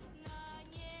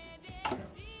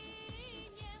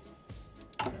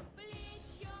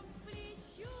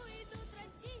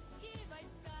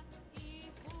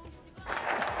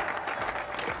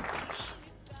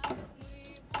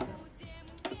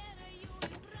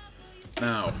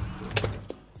 Now,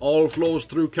 all flows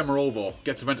through Kemerovo.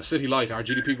 Gets event a city light. Our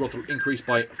GDP growth will increase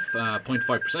by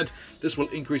 0.5%. This will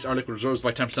increase our liquid reserves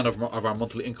by 10% of our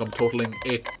monthly income, totaling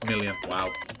 8 million.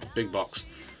 Wow, big bucks.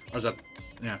 Or is that?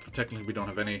 Yeah, technically we don't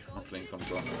have any monthly income,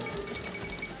 so.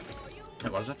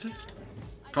 What does that say?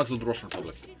 Council of the Russian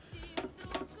Republic.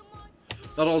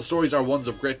 Not all stories are ones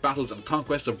of great battles and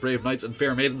conquests of brave knights and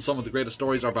fair maidens. Some of the greatest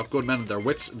stories are about good men and their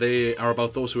wits. They are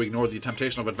about those who ignore the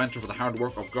temptation of adventure for the hard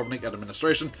work of governing and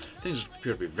administration. Things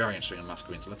appear to be very interesting in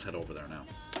Masquerade, so let's head over there now.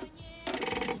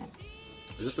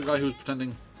 Is this the guy who's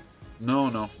pretending? No,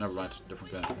 never mind.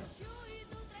 Different guy.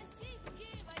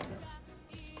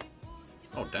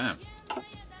 Oh, damn.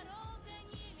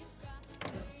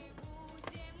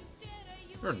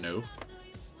 You're new.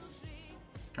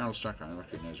 Carol Stracker, I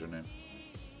recognize your name.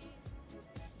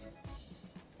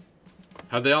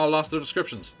 Have they all lost their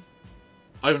descriptions?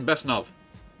 Ivan Besnov.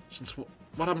 Since what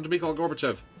happened to Mikhail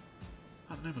Gorbachev?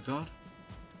 Oh, the name of God.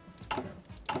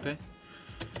 Okay.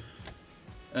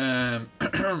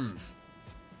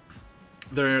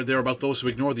 They're about those who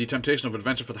ignore the temptation of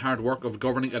adventure for the hard work of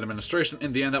governing and administration.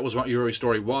 In the end, that was what Yuriy's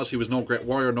story was. He was no great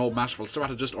warrior, no masterful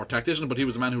strategist or tactician, but he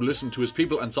was a man who listened to his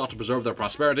people and sought to preserve their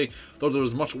prosperity. Though there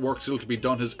was much work still to be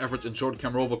done, his efforts ensured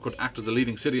Kemerova could act as a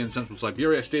leading city in central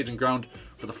Siberia, staging ground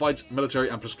for the fights, military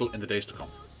and political, in the days to come.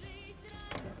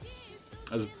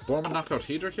 Has Bormann knocked out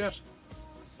Hedrick yet?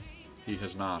 He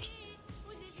has not.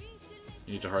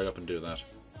 You need to hurry up and do that.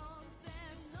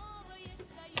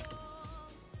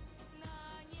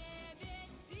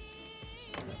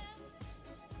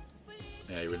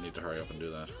 Yeah, you really need to hurry up and do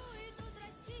that.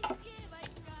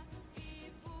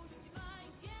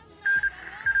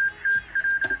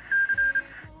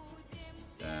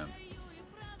 Damn.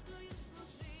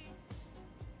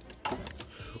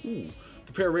 Ooh.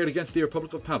 Prepare a raid against the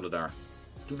Republic of Pavlodar.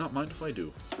 Do not mind if I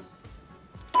do.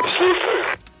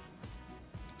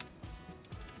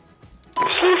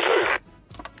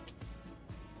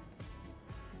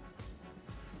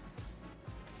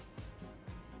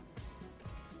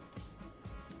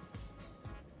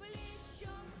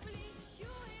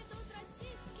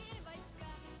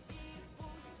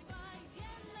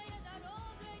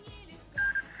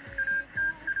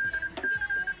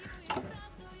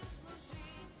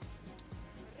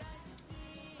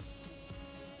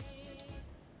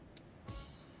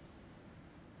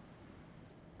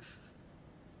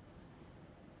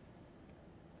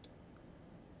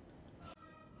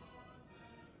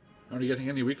 Are you getting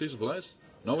any weekly supplies?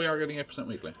 No, we are getting 8%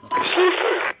 weekly. Okay.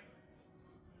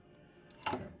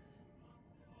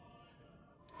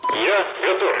 Я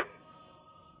готов.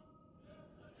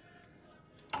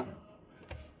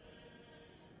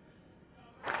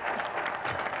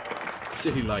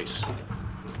 City light.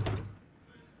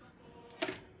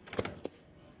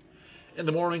 In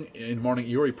the morning,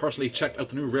 Yuriy personally checked out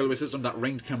the new railway system that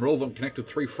ringed Kemerovo and connected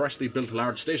 3 freshly built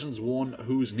large stations, one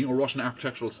whose neo-Russian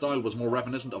architectural style was more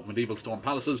reminiscent of medieval stone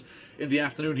palaces. In the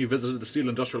afternoon, he visited the steel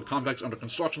industrial complex under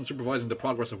construction, supervising the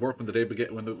progress of work when the day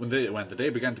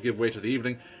began to give way to the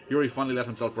evening. Yuriy finally let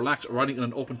himself relax, riding in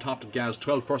an open-topped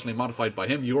Gaz-12 personally modified by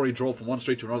him. Yuriy drove from one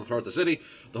street to another throughout the city.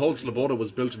 The whole Sloboda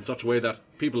was built in such a way that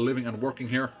people living and working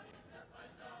here...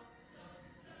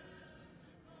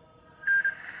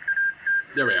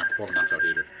 There we are, bottom knocks out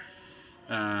heater.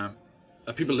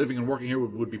 People living and working here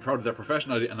would be proud of their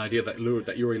profession, an idea that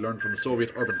Yuriy learned from the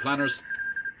Soviet urban planners.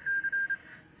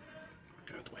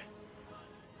 Get out the way.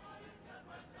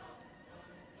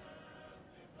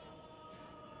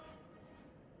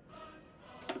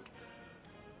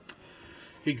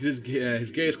 His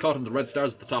gaze caught on the red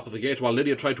stars at the top of the gate. While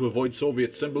Lydia tried to avoid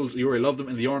Soviet symbols, Yuriy loved them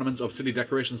in the ornaments of city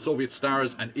decoration. Soviet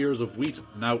stars and ears of wheat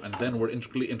now and then were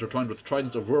intricately intertwined with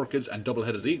tridents of Rurikids and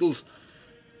double-headed eagles.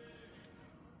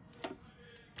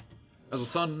 As the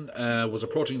sun was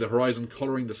approaching the horizon,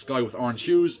 colouring the sky with orange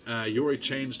hues, Yuriy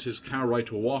changed his car ride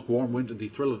to a walk. Warm wind and the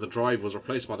thrill of the drive was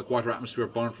replaced by the quieter atmosphere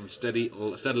born from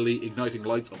steadily igniting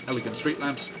lights of elegant street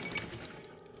lamps.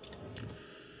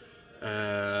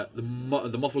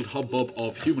 The muffled hubbub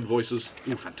of human voices.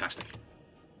 Ooh, fantastic.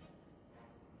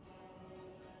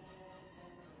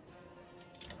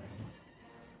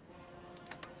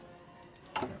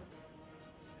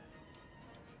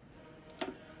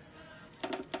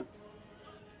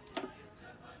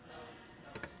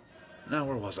 Now,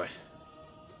 where was I?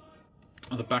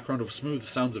 On the background of smooth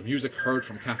sounds of music heard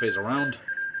from cafes around.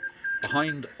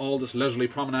 Behind all this leisurely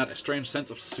promenade, a strange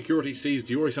sense of security seized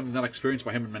Yuriy, something not experienced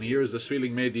by him in many years. This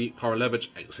feeling made the Korolevich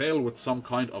exhale with some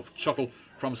kind of chuckle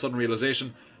from sudden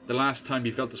realization. The last time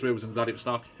he felt this way was in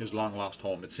Vladivostok, his long-lost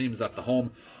home. It seems that the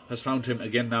home has found him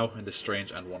again now in this strange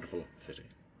and wonderful city.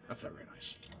 That's very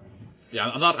nice. Yeah,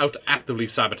 I'm not out to actively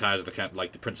sabotage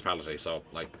the Principality, so,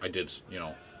 I did,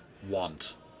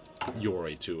 want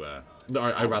Yuriy to,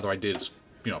 I did,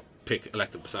 pick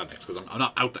elected Posadniks, because I'm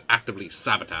not out to actively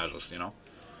sabotage us,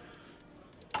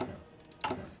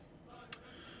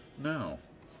 No.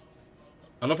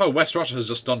 I love how West Russia has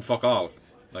just done fuck all.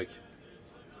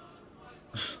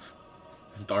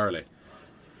 Entirely.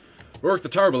 Rurik the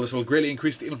Terrible. This will greatly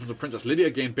increase the influence of Princess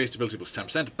Lydia. Gain base stability plus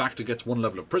 10%. Bacta gets 1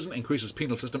 level of prison. Increases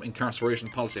penal system incarceration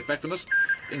policy effectiveness.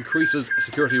 Increases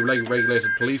security regulated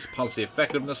police policy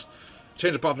effectiveness.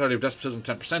 Change the popularity of despotism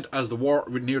 10%. As the war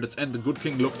neared its end, the good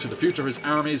king looked to the future. His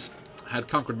armies had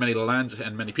conquered many lands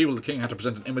and many people. The king had to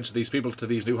present an image to these people, to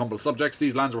these new humble subjects.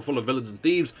 These lands were full of villains and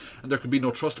thieves, and there could be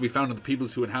no trust to be found in the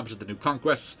peoples who inhabited the new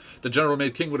conquests. The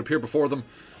general-made king would appear before them,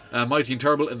 mighty and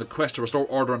terrible, in the quest to restore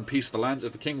order and peace to the lands.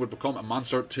 If the king would become a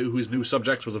monster to whose new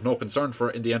subjects was of no concern, for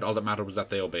in the end all that mattered was that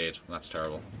they obeyed. And that's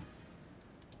terrible.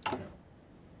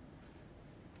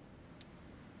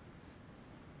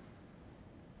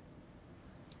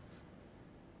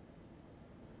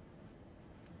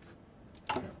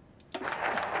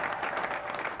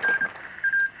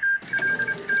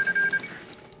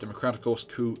 Democraticos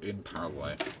coup in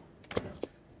Paraguay.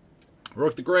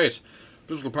 Rurik the Great.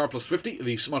 Political power plus 50.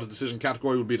 The smutted decision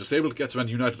category would be disabled. Gets men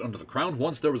united under the crown.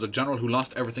 Once there was a general who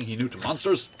lost everything he knew to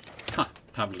monsters. Ha!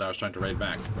 Pavlodar's trying to raid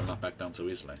back. We'll not back down so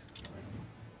easily.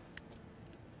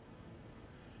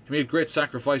 He made great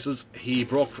sacrifices. He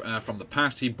broke from the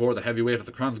past. He bore the heavy weight of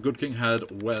the crown. The good king has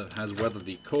weathered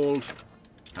the cold.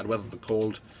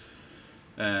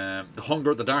 The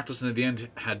hunger, the darkness, and in the end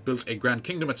had built a grand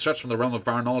kingdom. It stretched from the realm of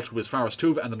Barnaul to his farthest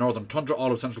Tuva and the northern tundra.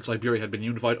 All of central Siberia had been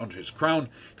unified under his crown.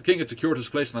 The king had secured his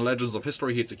place in the legends of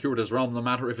history. He had secured his realm. No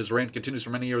matter if his reign continues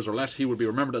for many years or less, he will be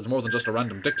remembered as more than just a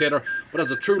random dictator, but as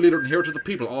a true leader and hero to the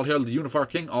people. All hail the Unifier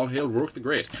King. All hail Rurik the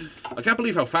Great. I can't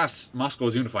believe how fast Moscow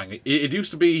is unifying. It used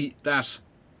to be that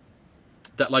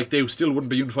they still wouldn't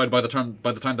be unified by the time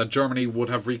that Germany would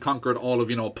have reconquered all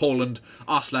of, Poland,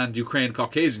 Ostland, Ukraine,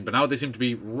 Caucasian, but now they seem to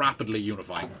be rapidly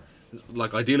unifying.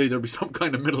 Ideally there'd be some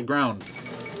kind of middle ground.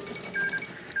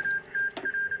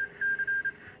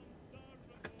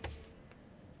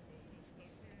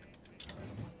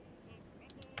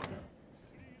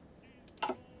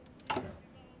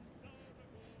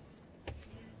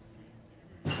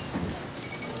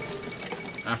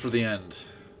 After the end.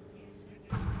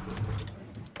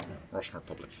 Russian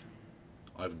Republic.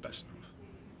 Ivan Besenov.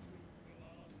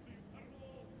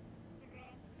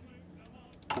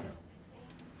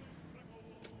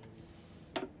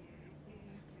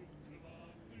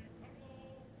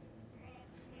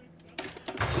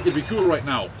 See, it'd be cool right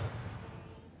now.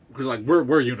 Because because like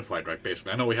we're unified, right?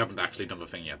 Basically, I know we haven't actually done the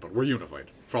thing yet, but we're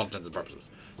unified for all intents and purposes.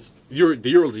 The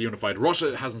Urals are unified.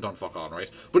 Russia hasn't done fuck all,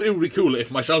 right? But it would be cool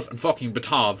if myself and fucking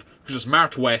Batov could just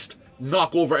march west,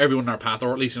 knock over everyone in our path,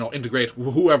 or at least, you know, integrate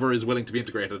whoever is willing to be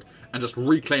integrated, and just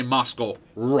reclaim Moscow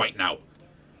right now.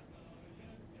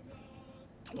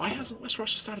 Why hasn't West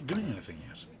Russia started doing anything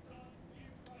yet?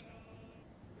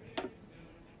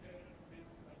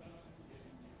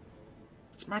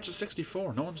 It's March of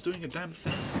 64. No one's doing a damn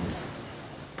thing.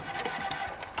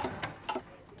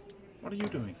 What are you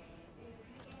doing?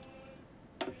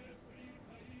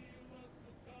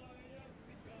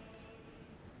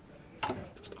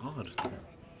 Just odd.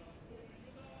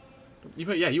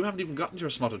 Yeah, you haven't even gotten to your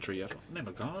spotted tree yet. Name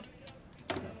of God.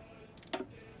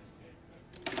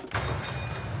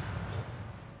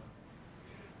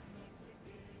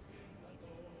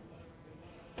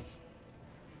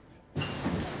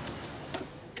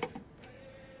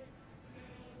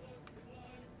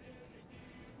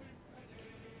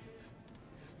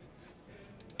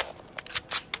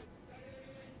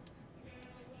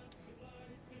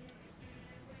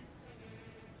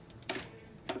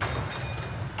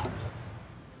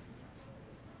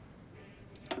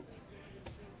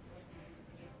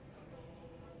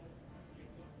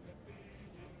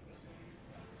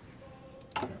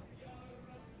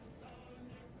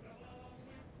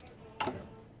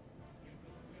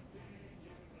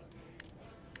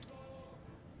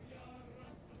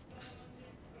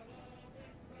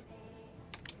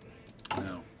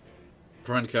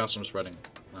 Prevent chaos from spreading.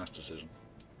 Last decision.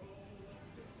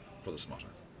 For the smutter.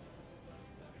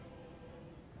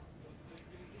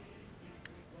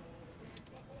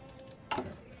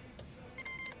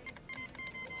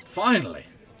 Finally!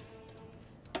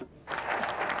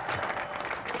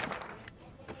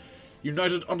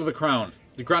 United under the crown.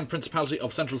 The Grand Principality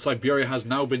of Central Siberia has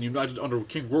now been united under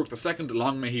King Rurik II.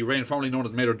 Long may he reign, formerly known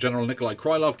as Major General Nikolai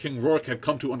Krylov. King Rurik had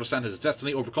come to understand his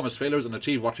destiny, overcome his failures, and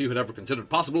achieve what few had ever considered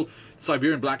possible. The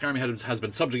Siberian Black Army has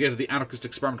been subjugated. The anarchist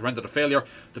experiment rendered a failure.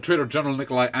 The traitor General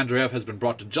Nikolai Andreev has been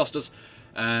brought to justice.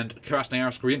 And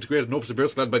Krasnoyarsk reintegrated.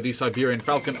 Novosibirsk led by the Siberian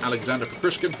Falcon, Alexander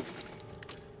Kukrishkin.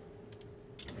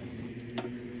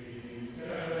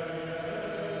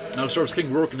 Now serves King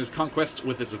Rurik in his conquests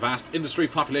with its vast industry,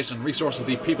 population and resources.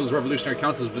 The People's Revolutionary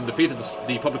Council has been defeated.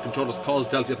 The public controller's cause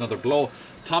dealt yet another blow.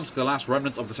 Tomsk, the last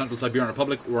remnants of the Central Siberian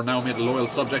Republic, were now made a loyal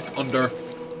subject under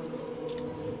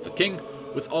the king,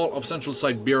 with all of Central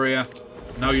Siberia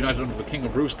now united under the King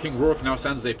of Rus. King Rurik now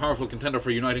stands as a powerful contender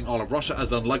for uniting all of Russia,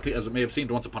 as unlikely as it may have seemed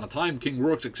once upon a time. King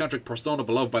Rurik's eccentric persona,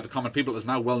 beloved by the common people, is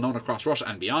now well known across Russia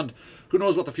and beyond. Who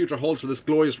knows what the future holds for this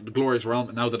glorious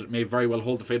realm, now that it may very well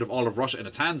hold the fate of all of Russia in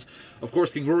its hands. Of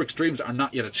course, King Rurik's dreams are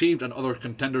not yet achieved, and other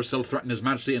contenders still threaten his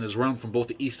majesty and his realm from both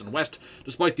the east and west.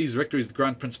 Despite these victories, the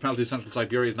Grand Principality of Central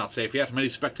Siberia is not safe yet. Many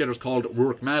spectators called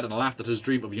Rurik mad and laughed at his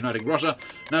dream of uniting Russia.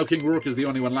 Now King Rurik is the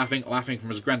only one laughing from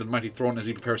his grand and mighty throne as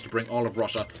he prepares to bring all of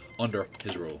Russia under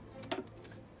his rule.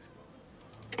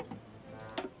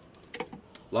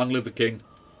 Long live the king,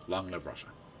 long live Russia.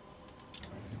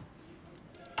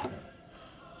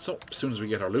 So, as soon as we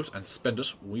get our loot and spend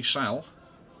it, we shall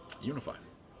unify.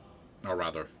 Or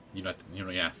rather, unite,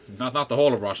 yeah, not the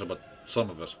whole of Russia, but some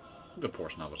of it. A good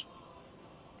portion of it.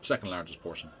 Second largest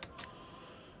portion.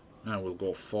 Now we'll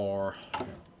go for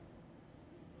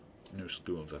new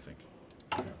schools, I think.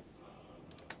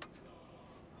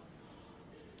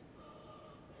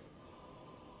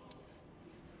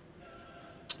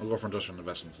 I'll go for industrial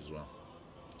investments as well.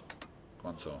 Go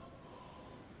on, so.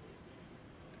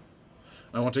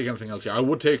 I won't take anything else here. I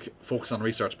would take focus on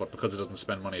research, but because it doesn't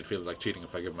spend money, it feels like cheating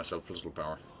if I give myself political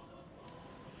power.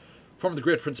 Form the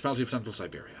Great Principality of Central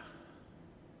Siberia.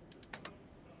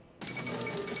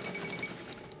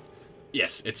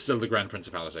 Yes, it's still the Grand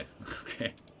Principality.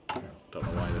 Okay. Don't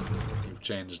know why you've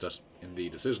changed it in the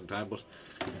decision tab, but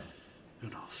who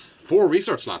knows. 4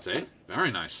 research slots, eh? Very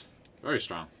nice. Very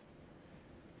strong.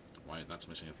 Why, that's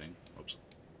missing a thing. Oops.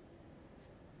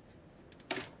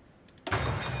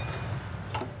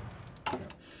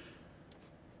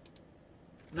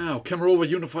 Now, Kemerova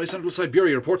Unify Central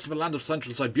Siberia. Reports from the land of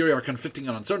Central Siberia are conflicting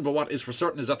and uncertain, but what is for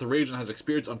certain is that the region has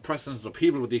experienced unprecedented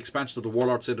upheaval with the expansion of the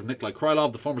warlord state of Nikolai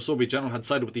Krylov. The former Soviet general had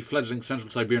sided with the fledgling Central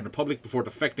Siberian Republic before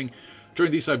defecting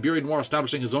during the Siberian War,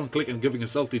 establishing his own clique and giving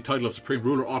himself the title of Supreme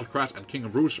Ruler, Autocrat, and King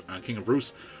of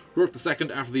Rus. Rurik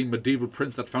II, after the medieval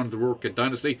prince that founded the Rurik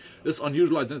dynasty. This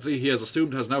unusual identity he has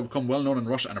assumed has now become well known in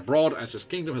Russia and abroad, as his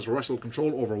kingdom has wrestled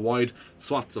control over wide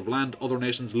swaths of land. Other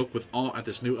nations look with awe at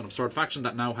this new and absurd faction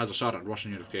that now has a shot at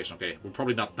Russian unification. Okay, we're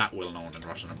probably not that well known in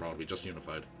Russia and abroad, we just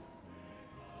unified.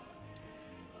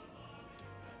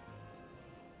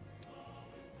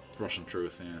 Russian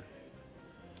truth, yeah.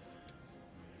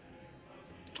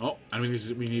 Oh, and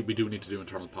we do need to do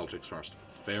internal politics first.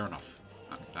 Fair enough.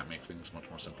 That makes things much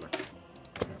more simpler.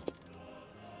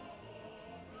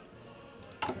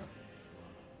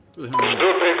 Who the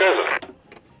hell?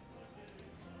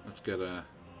 Let's get a...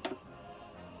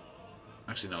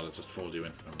 Actually, no, let's just fold you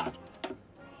in. Never mind.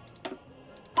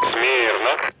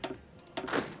 Смирно.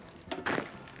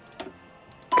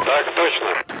 Так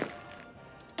точно.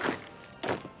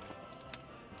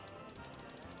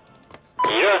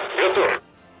 Я готов.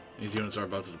 These units are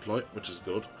about to deploy, which is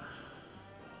good.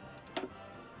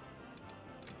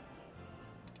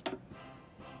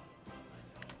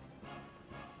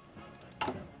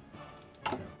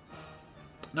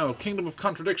 Now, Kingdom of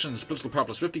Contradictions, political power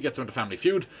plus 50 gets them into family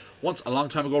feud. Once, a long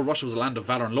time ago, Russia was a land of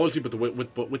valor and loyalty, but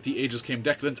with the ages came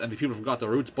decadence, and the people forgot their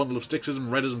roots. Bundle of sticksism,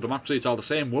 redism, democracy, it's all the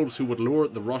same. Wolves who would lure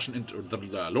the Russian into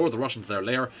their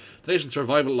lair. The nation's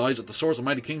survival lies at the source of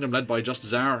mighty kingdom led by just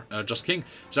King.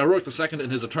 Rurik II in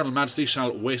his eternal majesty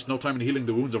shall waste no time in healing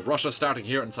the wounds of Russia, starting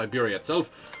here in Siberia itself.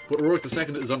 But Rurik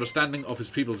II is understanding of his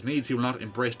people's needs. He will not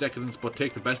embrace decadence, but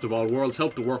take the best of all worlds,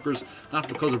 help the workers, not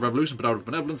because of revolution, but out of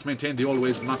benevolence, maintain the old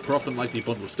ways, but not corrupt them like the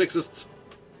bundle of stixists.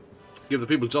 Give the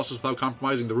people justice without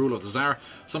compromising the rule of the Tsar.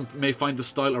 Some may find this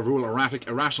style of rule erratic,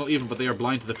 irrational even, but they are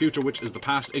blind to the future, which is the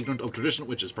past, ignorant of tradition,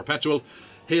 which is perpetual.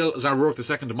 Hail Tsar Rurik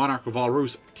II, the monarch of all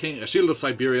Rus, King, Shield of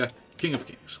Siberia, King of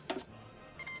Kings.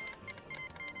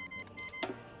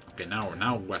 Okay,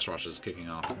 now West Russia is kicking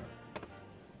off.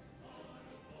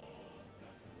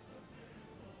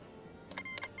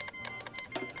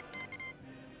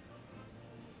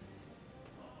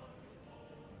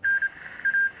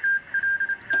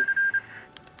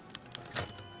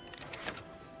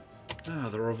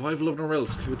 The revival of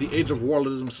Norilsk. With the age of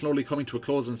warlordism slowly coming to a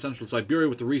close in central Siberia,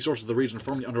 with the resources of the region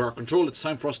firmly under our control, it's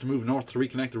time for us to move north to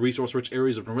reconnect the resource-rich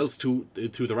areas of Norilsk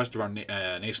to the rest of our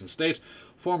nation-state.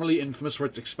 Formerly infamous for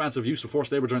its expansive use of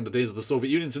forced labour during the days of the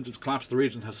Soviet Union, since its collapse, the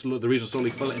region slowly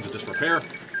fell into disrepair.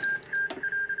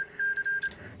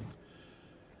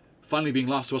 Finally being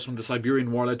lost to us when the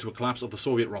Siberian War led to a collapse of the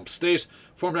Soviet rump state.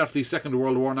 Formed after the Second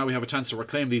World War, now we have a chance to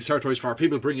reclaim these territories for our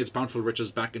people, bring its bountiful riches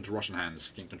back into Russian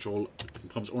hands. King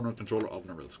becomes owner and controller of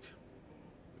Norilsk.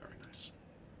 Very nice.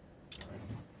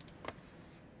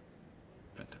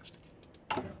 Fantastic.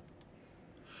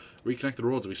 Reconnect the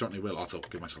roads, we certainly will. Also,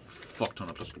 give myself a fuck ton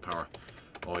of political power.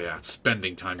 Oh yeah, it's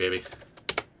spending time, baby.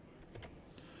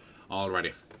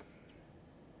 Alrighty.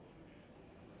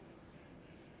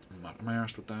 Am I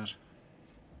arsed with that?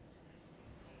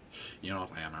 You know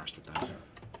what? I am arsed with that.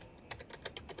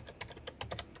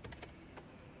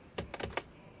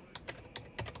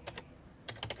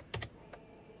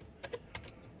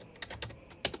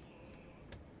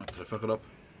 Did I fuck it up?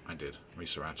 I did.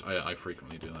 Research. I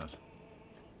frequently do that.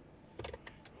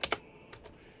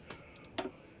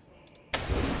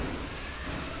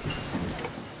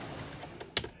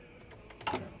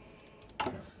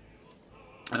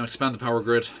 Now expand the power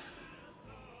grid.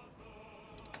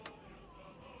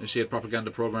 Initiate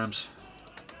propaganda programs.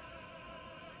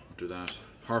 Don't do that.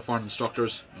 Hire foreign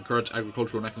instructors. Encourage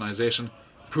agricultural mechanization.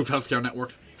 Improve healthcare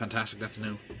network. Fantastic, that's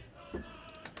new.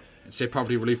 Instate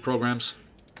poverty relief programs.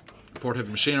 Import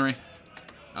heavy machinery.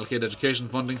 Allocate education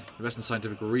funding. Invest in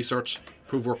scientific research.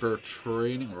 Improve worker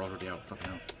training. We're already out.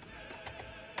 Fucking hell.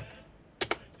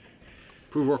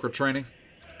 Improve worker training.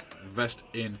 Invest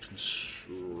in...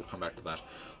 We'll come back to that.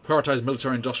 Prioritize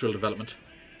military industrial development.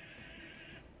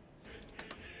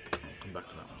 Come back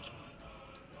to that one as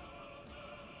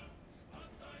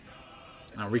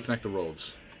well. Now reconnect the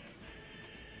roads.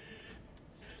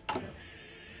 I'll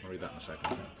read that in a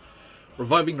second.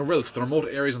 Reviving Norilsk, the remote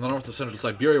areas in the north of central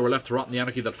Siberia were left to rot in the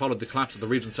anarchy that followed the collapse of the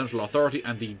region's central authority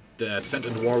and the descent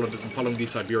into warlordism following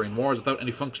these Siberian wars. Without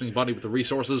any functioning body with the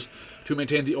resources to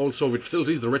maintain the old Soviet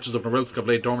facilities, the riches of Norilsk have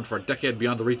laid dormant for a decade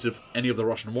beyond the reach of any of the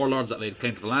Russian warlords that laid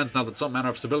claim to the lands. Now that some manner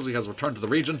of stability has returned to the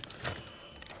region,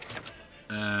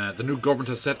 the new government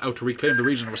has set out to reclaim the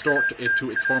region and restore it to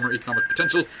its former economic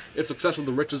potential. If successful,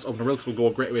 the riches of Norilsk will go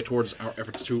a great way towards our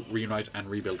efforts to reunite and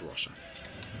rebuild Russia.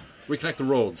 Reconnect the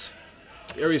roads.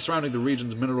 The areas surrounding the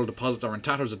region's mineral deposits are in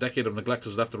tatters. A decade of neglect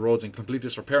has left the roads in complete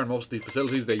disrepair, and most of the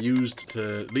facilities they used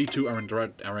to lead to are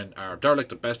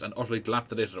derelict at best and utterly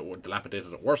dilapidated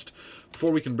at worst.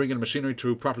 Before we can bring in machinery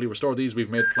to properly restore these, we've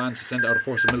made plans to send out a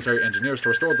force of military engineers to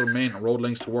restore the main road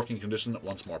links to working condition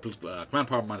once more. Command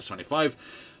power -25.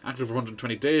 Active for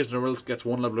 120 days. Norilsk gets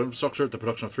 1 level of infrastructure. The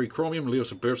production of 3 chromium. Leo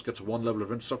Sibirsk gets 1 level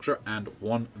of infrastructure, and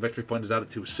 1 victory point is added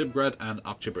to Sibgrad and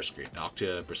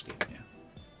Oktyabrsky. Yeah.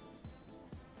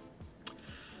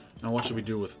 Now what should we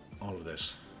do with all of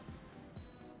this?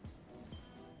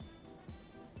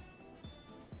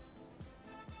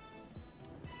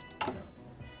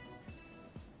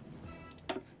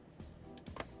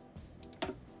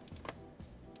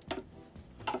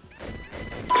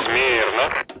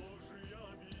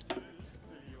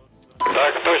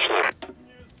 точно.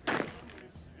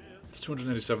 It's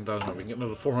 287,000. We can get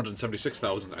another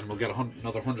 476,000, and we'll get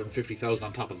another 150,000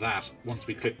 on top of that once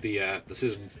we click the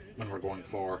decision when we're going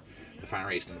for the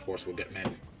Far East, and of course we'll get men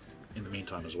in the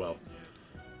meantime as well.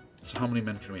 So how many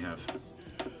men can we have?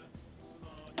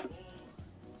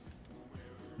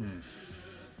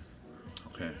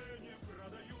 Okay.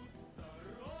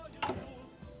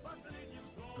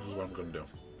 This is what I'm going to do.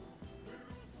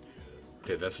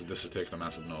 Okay, this is taking a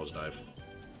massive nosedive.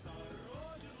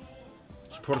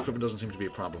 Support equipment doesn't seem to be a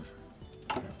problem.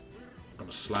 I'm going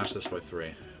to slash this by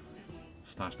 3.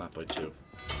 Slash that by 2.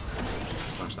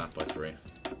 Slash that by 3.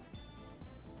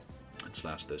 And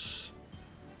slash this.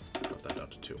 Put that down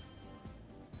to 2.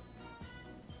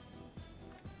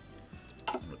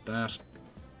 And with that,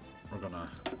 we're going to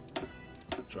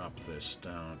drop this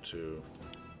down to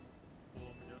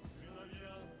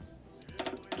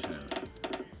 10.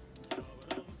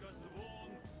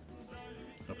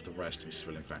 Up the rest in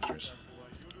civilian factories.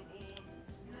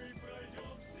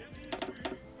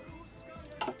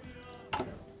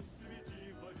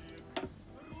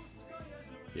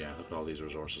 Yeah, look at all these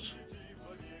resources.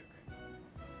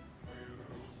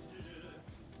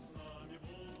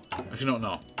 Actually,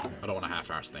 no. I don't want to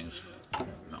half-arse things.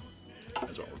 No,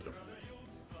 that's what we'll do.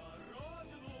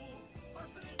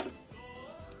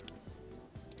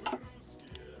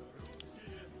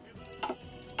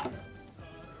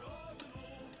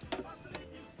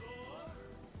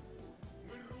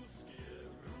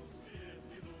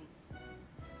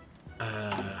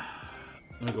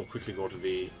 Let me quickly go to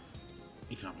the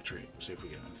economic tree, see if we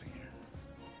get anything here.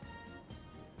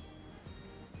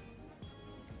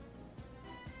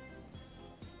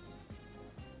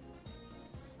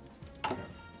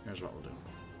 Here's what we'll do.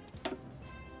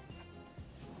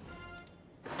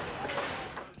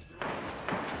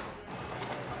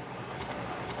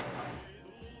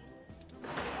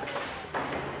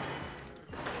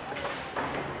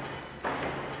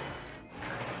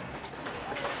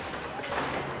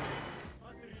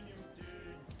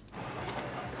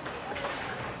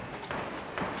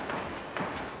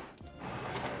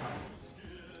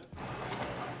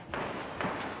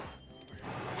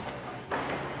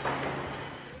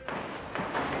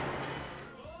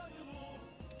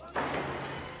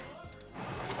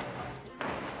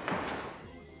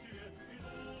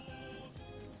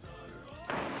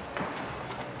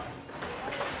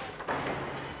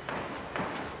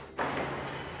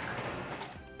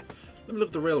 Let me look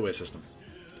at the railway system.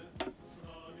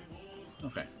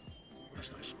 Okay,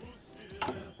 that's nice.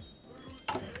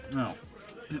 Now,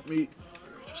 let me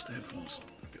adjust the headphones.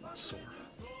 A bit sore.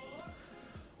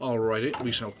 Alrighty,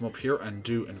 we shall come up here and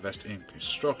do invest in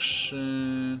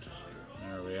construction.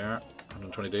 There we are.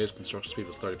 120 days, construction speed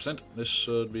was 30%. This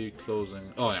should be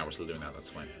closing. Oh, yeah, we're still doing that. That's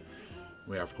fine.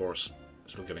 We are, of course,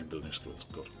 still getting building skills.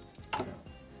 Good.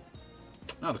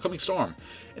 Now, the coming storm.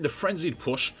 In the frenzied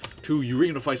push to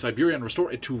Unify Siberia and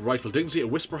restore it to rightful dignity, a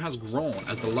whisper has grown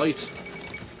as the light...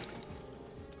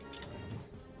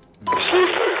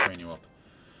 Train you up.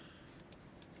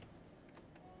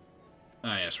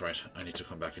 Ah, yes, right. I need to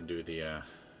come back and do the...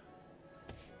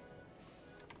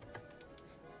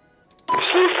 Come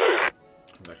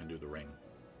back and do the ring.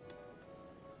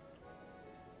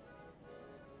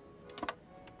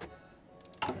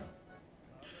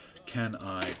 Can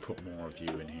I put more of you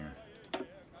in here?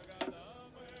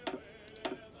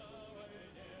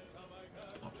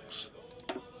 Box.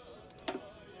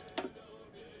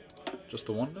 Just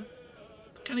the one of them?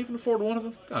 Can't even afford one of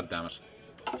them? God damn it.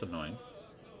 It's annoying.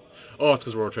 Oh, it's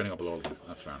because we're training up a lot of them.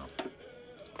 That's fair enough.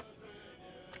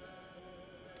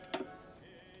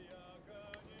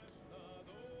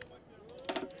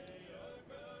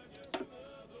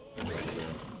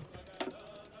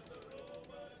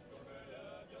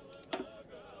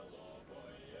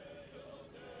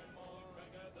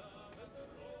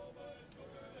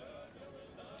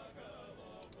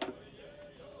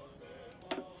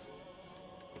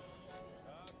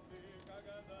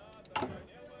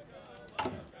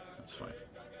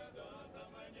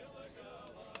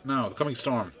 Now, the coming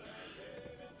storm.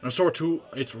 Restore to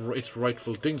its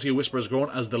rightful dignity, whispers grown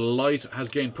as the light has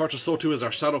gained purchase. So too is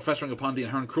our shadow, festering upon the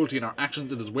inherent cruelty in our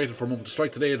actions. It has waited for a moment to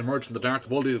strike. Today it emerged from the dark,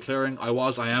 boldly declaring, I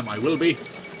was, I am, I will be.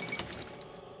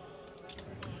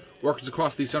 Workers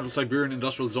across the central Siberian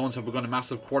industrial zones have begun a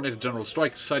massive coordinated general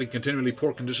strike, citing continually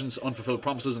poor conditions, unfulfilled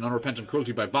promises and unrepentant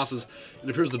cruelty by bosses. It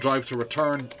appears the drive to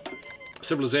return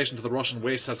civilization to the Russian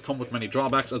wastes has come with many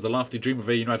drawbacks, as the lofty dream of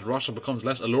a united Russia becomes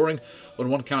less alluring when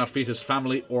one cannot feed his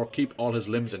family or keep all his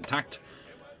limbs intact.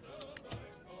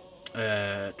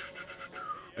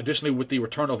 Additionally, with the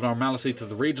return of normality to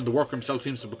the region, the worker himself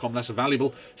seems to become less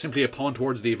valuable, simply a pawn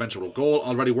towards the eventual goal.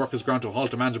 Already workers ground to a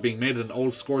halt, demands are being made and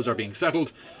old scores are being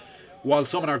settled. While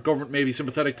some in our government may be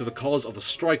sympathetic to the cause of the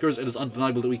strikers, it is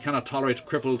undeniable that we cannot tolerate a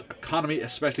crippled economy,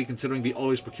 especially considering the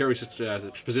always precarious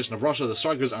position of Russia. The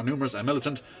strikers are numerous and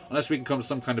militant. Unless we can come to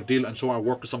some kind of deal and show our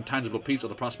workers some tangible piece of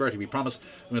the prosperity we promise,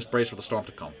 we must brace for the storm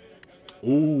to come.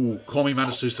 Ooh, Comey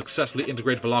managed to successfully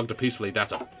integrate Vologda peacefully.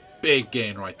 That's a big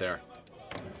gain right there.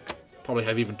 Probably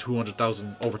have even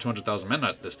over 200,000 men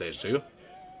at this stage, do you?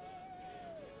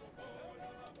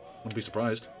 Wouldn't be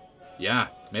surprised. Yeah,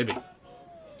 maybe.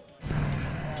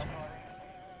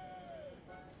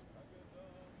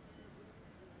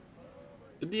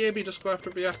 Did the AB just go after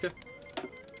Vyatka?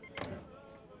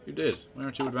 You did. Why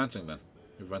aren't you advancing then?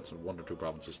 You advanced in 1 or 2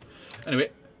 provinces. Anyway.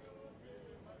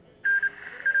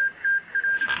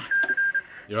 Ha.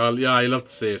 Yeah, you love to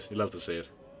see it. You love to see it.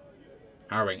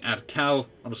 Harrowing. At Cal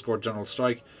 _ general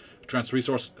strike. Trans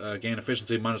resource gain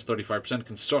efficiency minus 35%.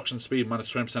 Construction speed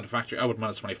minus 20%. Factory output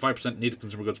minus 25%. Needed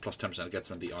consumer goods plus 10%. It gets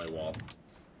them in the eye wall.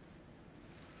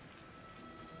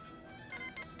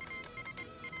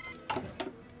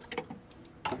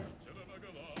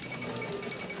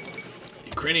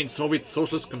 Ukrainian Soviet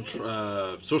Socialist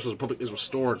Republic is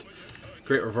restored.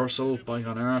 Great reversal.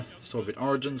 Bygone era. Soviet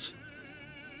origins.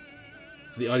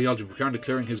 The ideology of Buchanan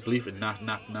declaring his belief in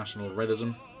national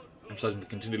redism, emphasizing the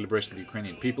continued liberation of the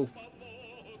Ukrainian people.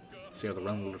 See how the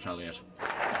realm will retaliate.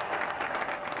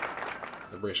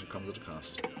 Liberation comes at a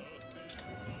cost.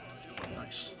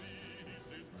 Nice.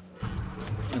 How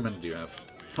many men do you have?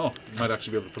 Oh, you might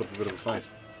actually be able to put up a bit of a fight.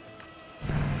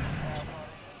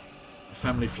 A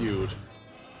family feud.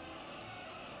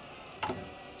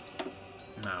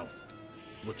 Now.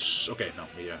 Which, okay, no,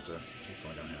 we have to keep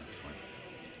going down here, that's fine.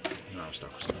 No,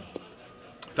 stop.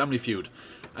 Family feud.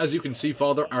 As you can see,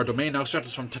 Father, our domain now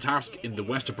stretches from Tatarsk in the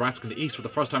west to Bratsk in the east. For the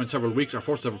first time in several weeks, our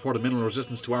forces have reported minimal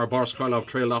resistance to our Boris Krylov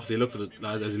trailed off as he looked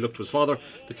to his father.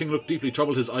 The king looked deeply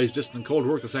troubled, his eyes distant and cold.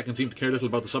 Rurik II seemed to care little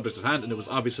about the subject at hand, and it was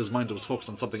obvious his mind was focused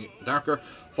on something darker.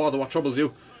 Father, what troubles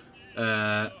you?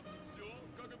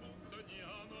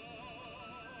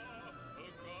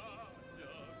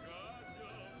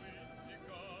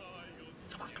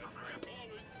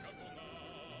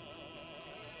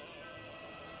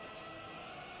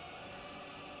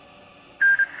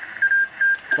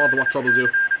 Father, what troubles you?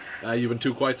 You've been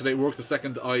too quiet today. Rurik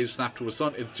II eyes snapped to his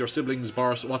son. It's your siblings,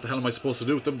 Boris. What the hell am I supposed to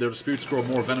do with them? Their disputes grow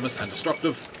more venomous and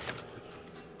destructive.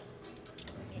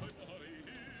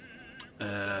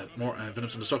 More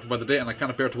venomous and destructive by the day, and I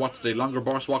cannot bear to watch the day longer.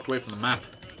 Boris walked away from the map.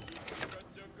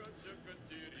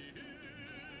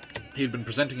 He had been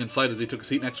presenting inside as he took a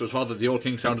seat next to his father. The old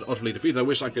king sounded utterly defeated. I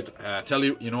wish I could tell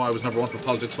you. You know, I was never one for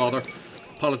politics, Father.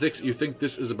 Politics? You think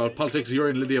this is about politics?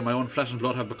 Yuriy and Lydia, my own flesh and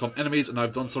blood, have become enemies, and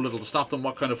I've done so little to stop them.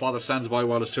 What kind of father stands by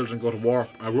while his children go to war?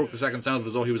 Rurik II sounded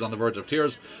as though he was on the verge of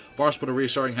tears. Boris put a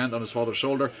reassuring hand on his father's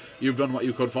shoulder. You've done what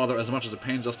you could, Father, as much as it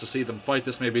pains us to see them fight.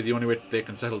 This may be the only way they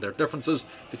can settle their differences.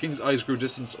 The king's eyes grew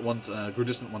distant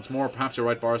once more. Perhaps you're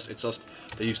right, Boris. It's just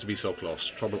they used to be so close.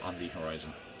 Trouble on the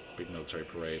horizon. Big military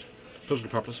parade.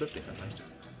 Political purpose 50. Fantastic.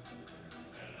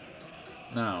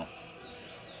 Now,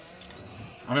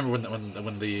 I remember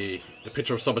when the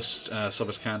picture of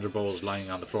Subiskander Bowles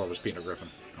lying on the floor was Peter Griffin.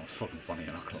 That was fucking funny,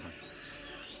 I'm not gonna lie.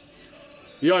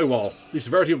 The eye wall. The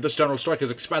severity of this general strike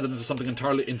has expanded into something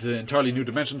entirely new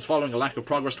dimensions. Following a lack of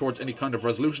progress towards any kind of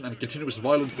resolution and continuous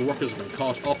violence, the workers have been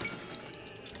caught up.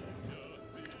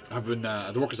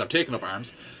 The workers have taken up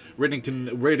arms.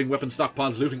 Raiding weapon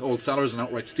stockpiles, looting old cellars, and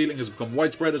outright stealing has become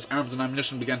widespread as arms and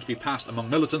ammunition began to be passed among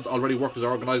militants. Already workers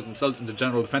are organising themselves into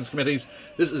general defence committees.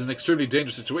 This is an extremely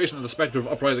dangerous situation, and the spectre of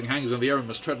uprising hangs in the air. We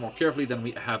must tread more carefully than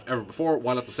we have ever before,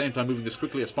 while at the same time moving as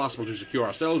quickly as possible to secure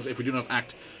ourselves. If we do not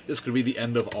act, this could be the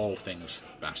end of all things,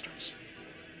 bastards.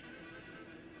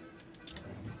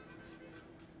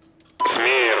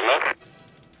 Смирно.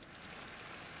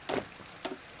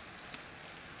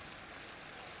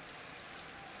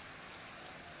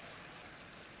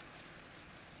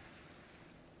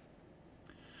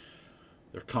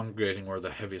 They're congregating where the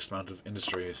heaviest amount of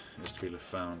industry is to be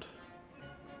found.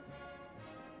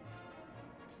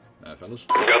 Fellas?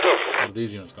 Готов. What are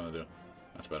these units going to do?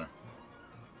 That's better.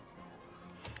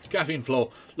 Caffeine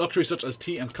flow. Luxuries such as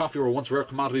tea and coffee were once rare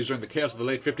commodities during the chaos of the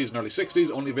late 50s and early 60s,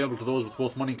 only available to those with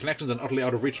both money and connections and utterly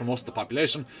out of reach for most of the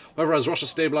population. However, as Russia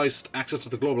stabilised, access to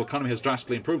the global economy has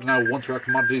drastically improved. Now, once rare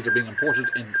commodities are being imported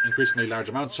in increasingly large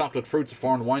amounts. Chocolate, fruits,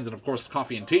 foreign wines, and of course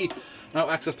coffee and tea. Now,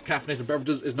 access to caffeinated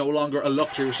beverages is no longer a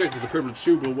luxury restricted to the privileged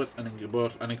few,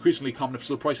 but an increasingly common, if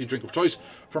still pricey, drink of choice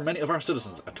for many of our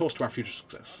citizens. A toast to our future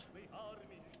success.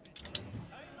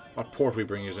 What port we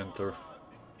bring you in through?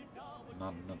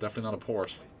 Definitely not a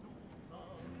port.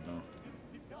 No.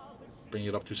 Bring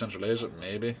it up through Central Asia?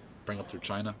 Maybe. Bring it through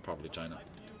China? Probably China.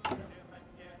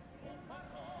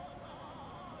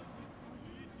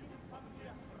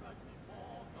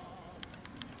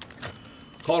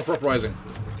 Call for uprising.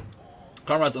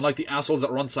 Comrades, unlike the assholes that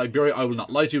run Siberia, I will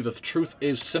not lie to you. The truth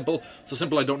is simple. So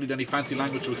simple I don't need any fancy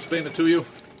language to explain it to you.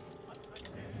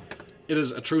 It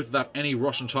is a truth that any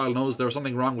Russian child knows. There is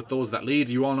something wrong with those that lead.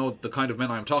 You all know the kind of men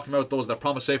I am talking about. Those that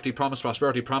promise safety, promise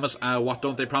prosperity, promise. What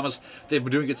don't they promise? They've been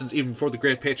doing it since even before the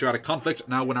Great Patriotic Conflict.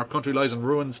 Now when our country lies in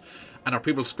ruins and our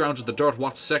people scrounge at the dirt,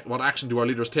 what action do our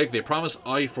leaders take? They promise.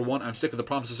 I, for one, am sick of the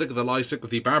promises, sick of the lies, sick of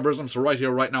the barbarism. So right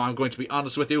here, right now, I'm going to be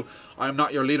honest with you. I am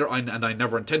not your leader, and I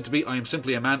never intend to be. I am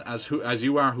simply a man as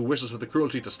you are, who wishes for the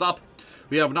cruelty to stop.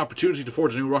 We have an opportunity to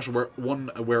forge a new Russia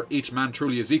where each man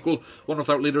truly is equal. One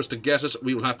without leaders to get it.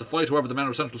 We will have to fight. However, the men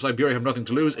of Central Siberia have nothing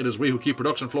to lose. It is we who keep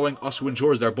production flowing, us who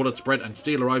ensures their bullets, bread and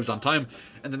steel arrives on time.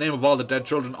 In the name of all the dead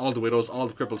children, all the widows, all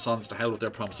the crippled sons, to hell with their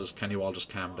promises. Can you all just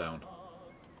calm down?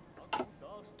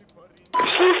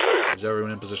 Is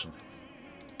everyone in position?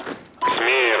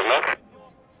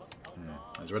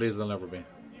 As ready as they'll ever be.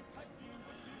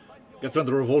 Get through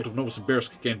the revolt of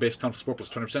Novosibirsk. Gain base conflict support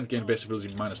plus 20%. Gain base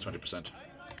ability minus 20%.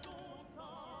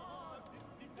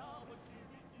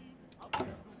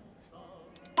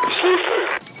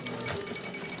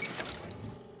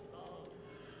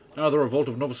 Now the revolt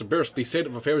of Novosibirsk. The state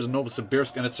of affairs in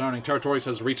Novosibirsk and its surrounding territories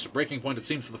has reached a breaking point. It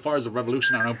seems that the fires of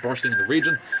revolution are now bursting in the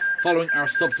region. Following our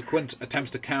subsequent attempts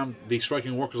to calm the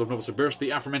striking workers of Novosibirsk,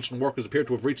 the aforementioned workers appear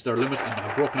to have reached their limit and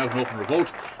have broken out in open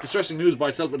revolt. Distressing news by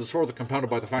itself, it is further compounded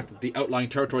by the fact that the outlying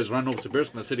territories around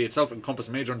Novosibirsk and the city itself encompass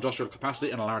major industrial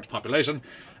capacity and a large population.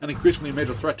 An increasingly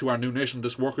major threat to our new nation,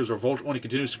 this workers' revolt only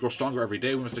continues to grow stronger every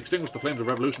day. We must extinguish the flames of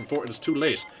revolution before it is too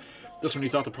late. Just when you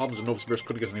thought the problems in Novosibirsk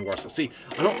couldn't get any worse. See,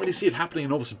 I don't really see it happening in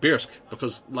Novosibirsk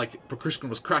because, like, Prokrushkin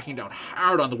was cracking down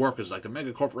hard on the workers. Like, the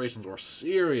mega corporations were a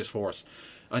serious force.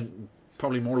 And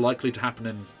probably more likely to happen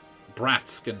in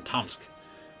Bratsk and Tomsk.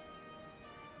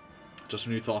 Just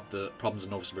when you thought the problems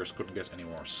in Novosibirsk couldn't get any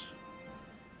worse.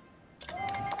 I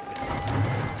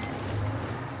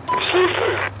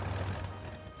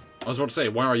was about to say,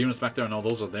 why are units back there? No,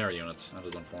 those are their units. That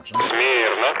is unfortunate.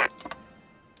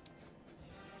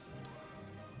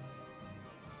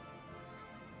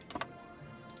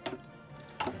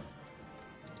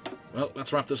 Well,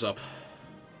 let's wrap this up.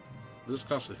 Does this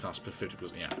cost? It costs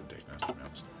 50%. Yeah, I can take that, to be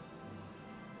honest.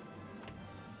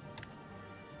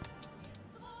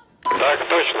 Так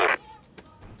точно.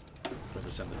 Going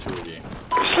to send the two of you.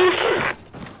 Слушаю.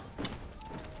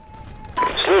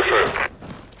 Слушаю.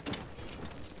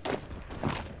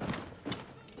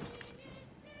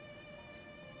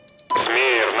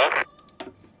 Смирно.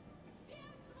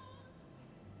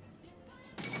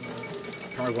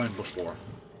 Paraguayan Bush War.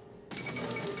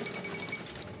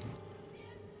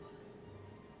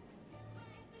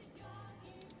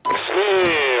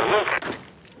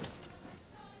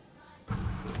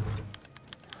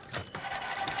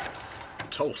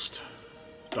 Toast.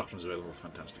 Doctrines available.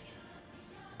 Fantastic.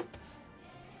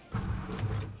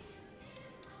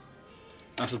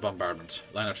 Massive bombardment.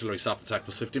 Line artillery soft attack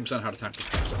plus 15%, hard attack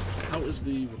plus 10%. How is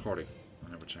the recording? I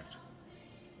never checked.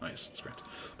 Nice, that's great.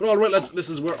 But alright, this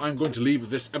is where I'm going to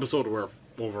leave this episode. We're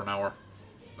over an hour.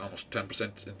 Almost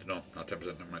 10% into, no, not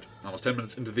 10%, never mind. Almost 10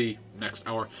 minutes into the next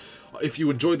hour. If you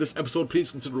enjoyed this episode,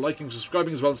 please consider liking,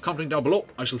 subscribing, as well as commenting down below.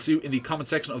 I shall see you in the comment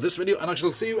section of this video, and I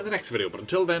shall see you in the next video. But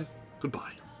until then,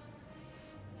 goodbye.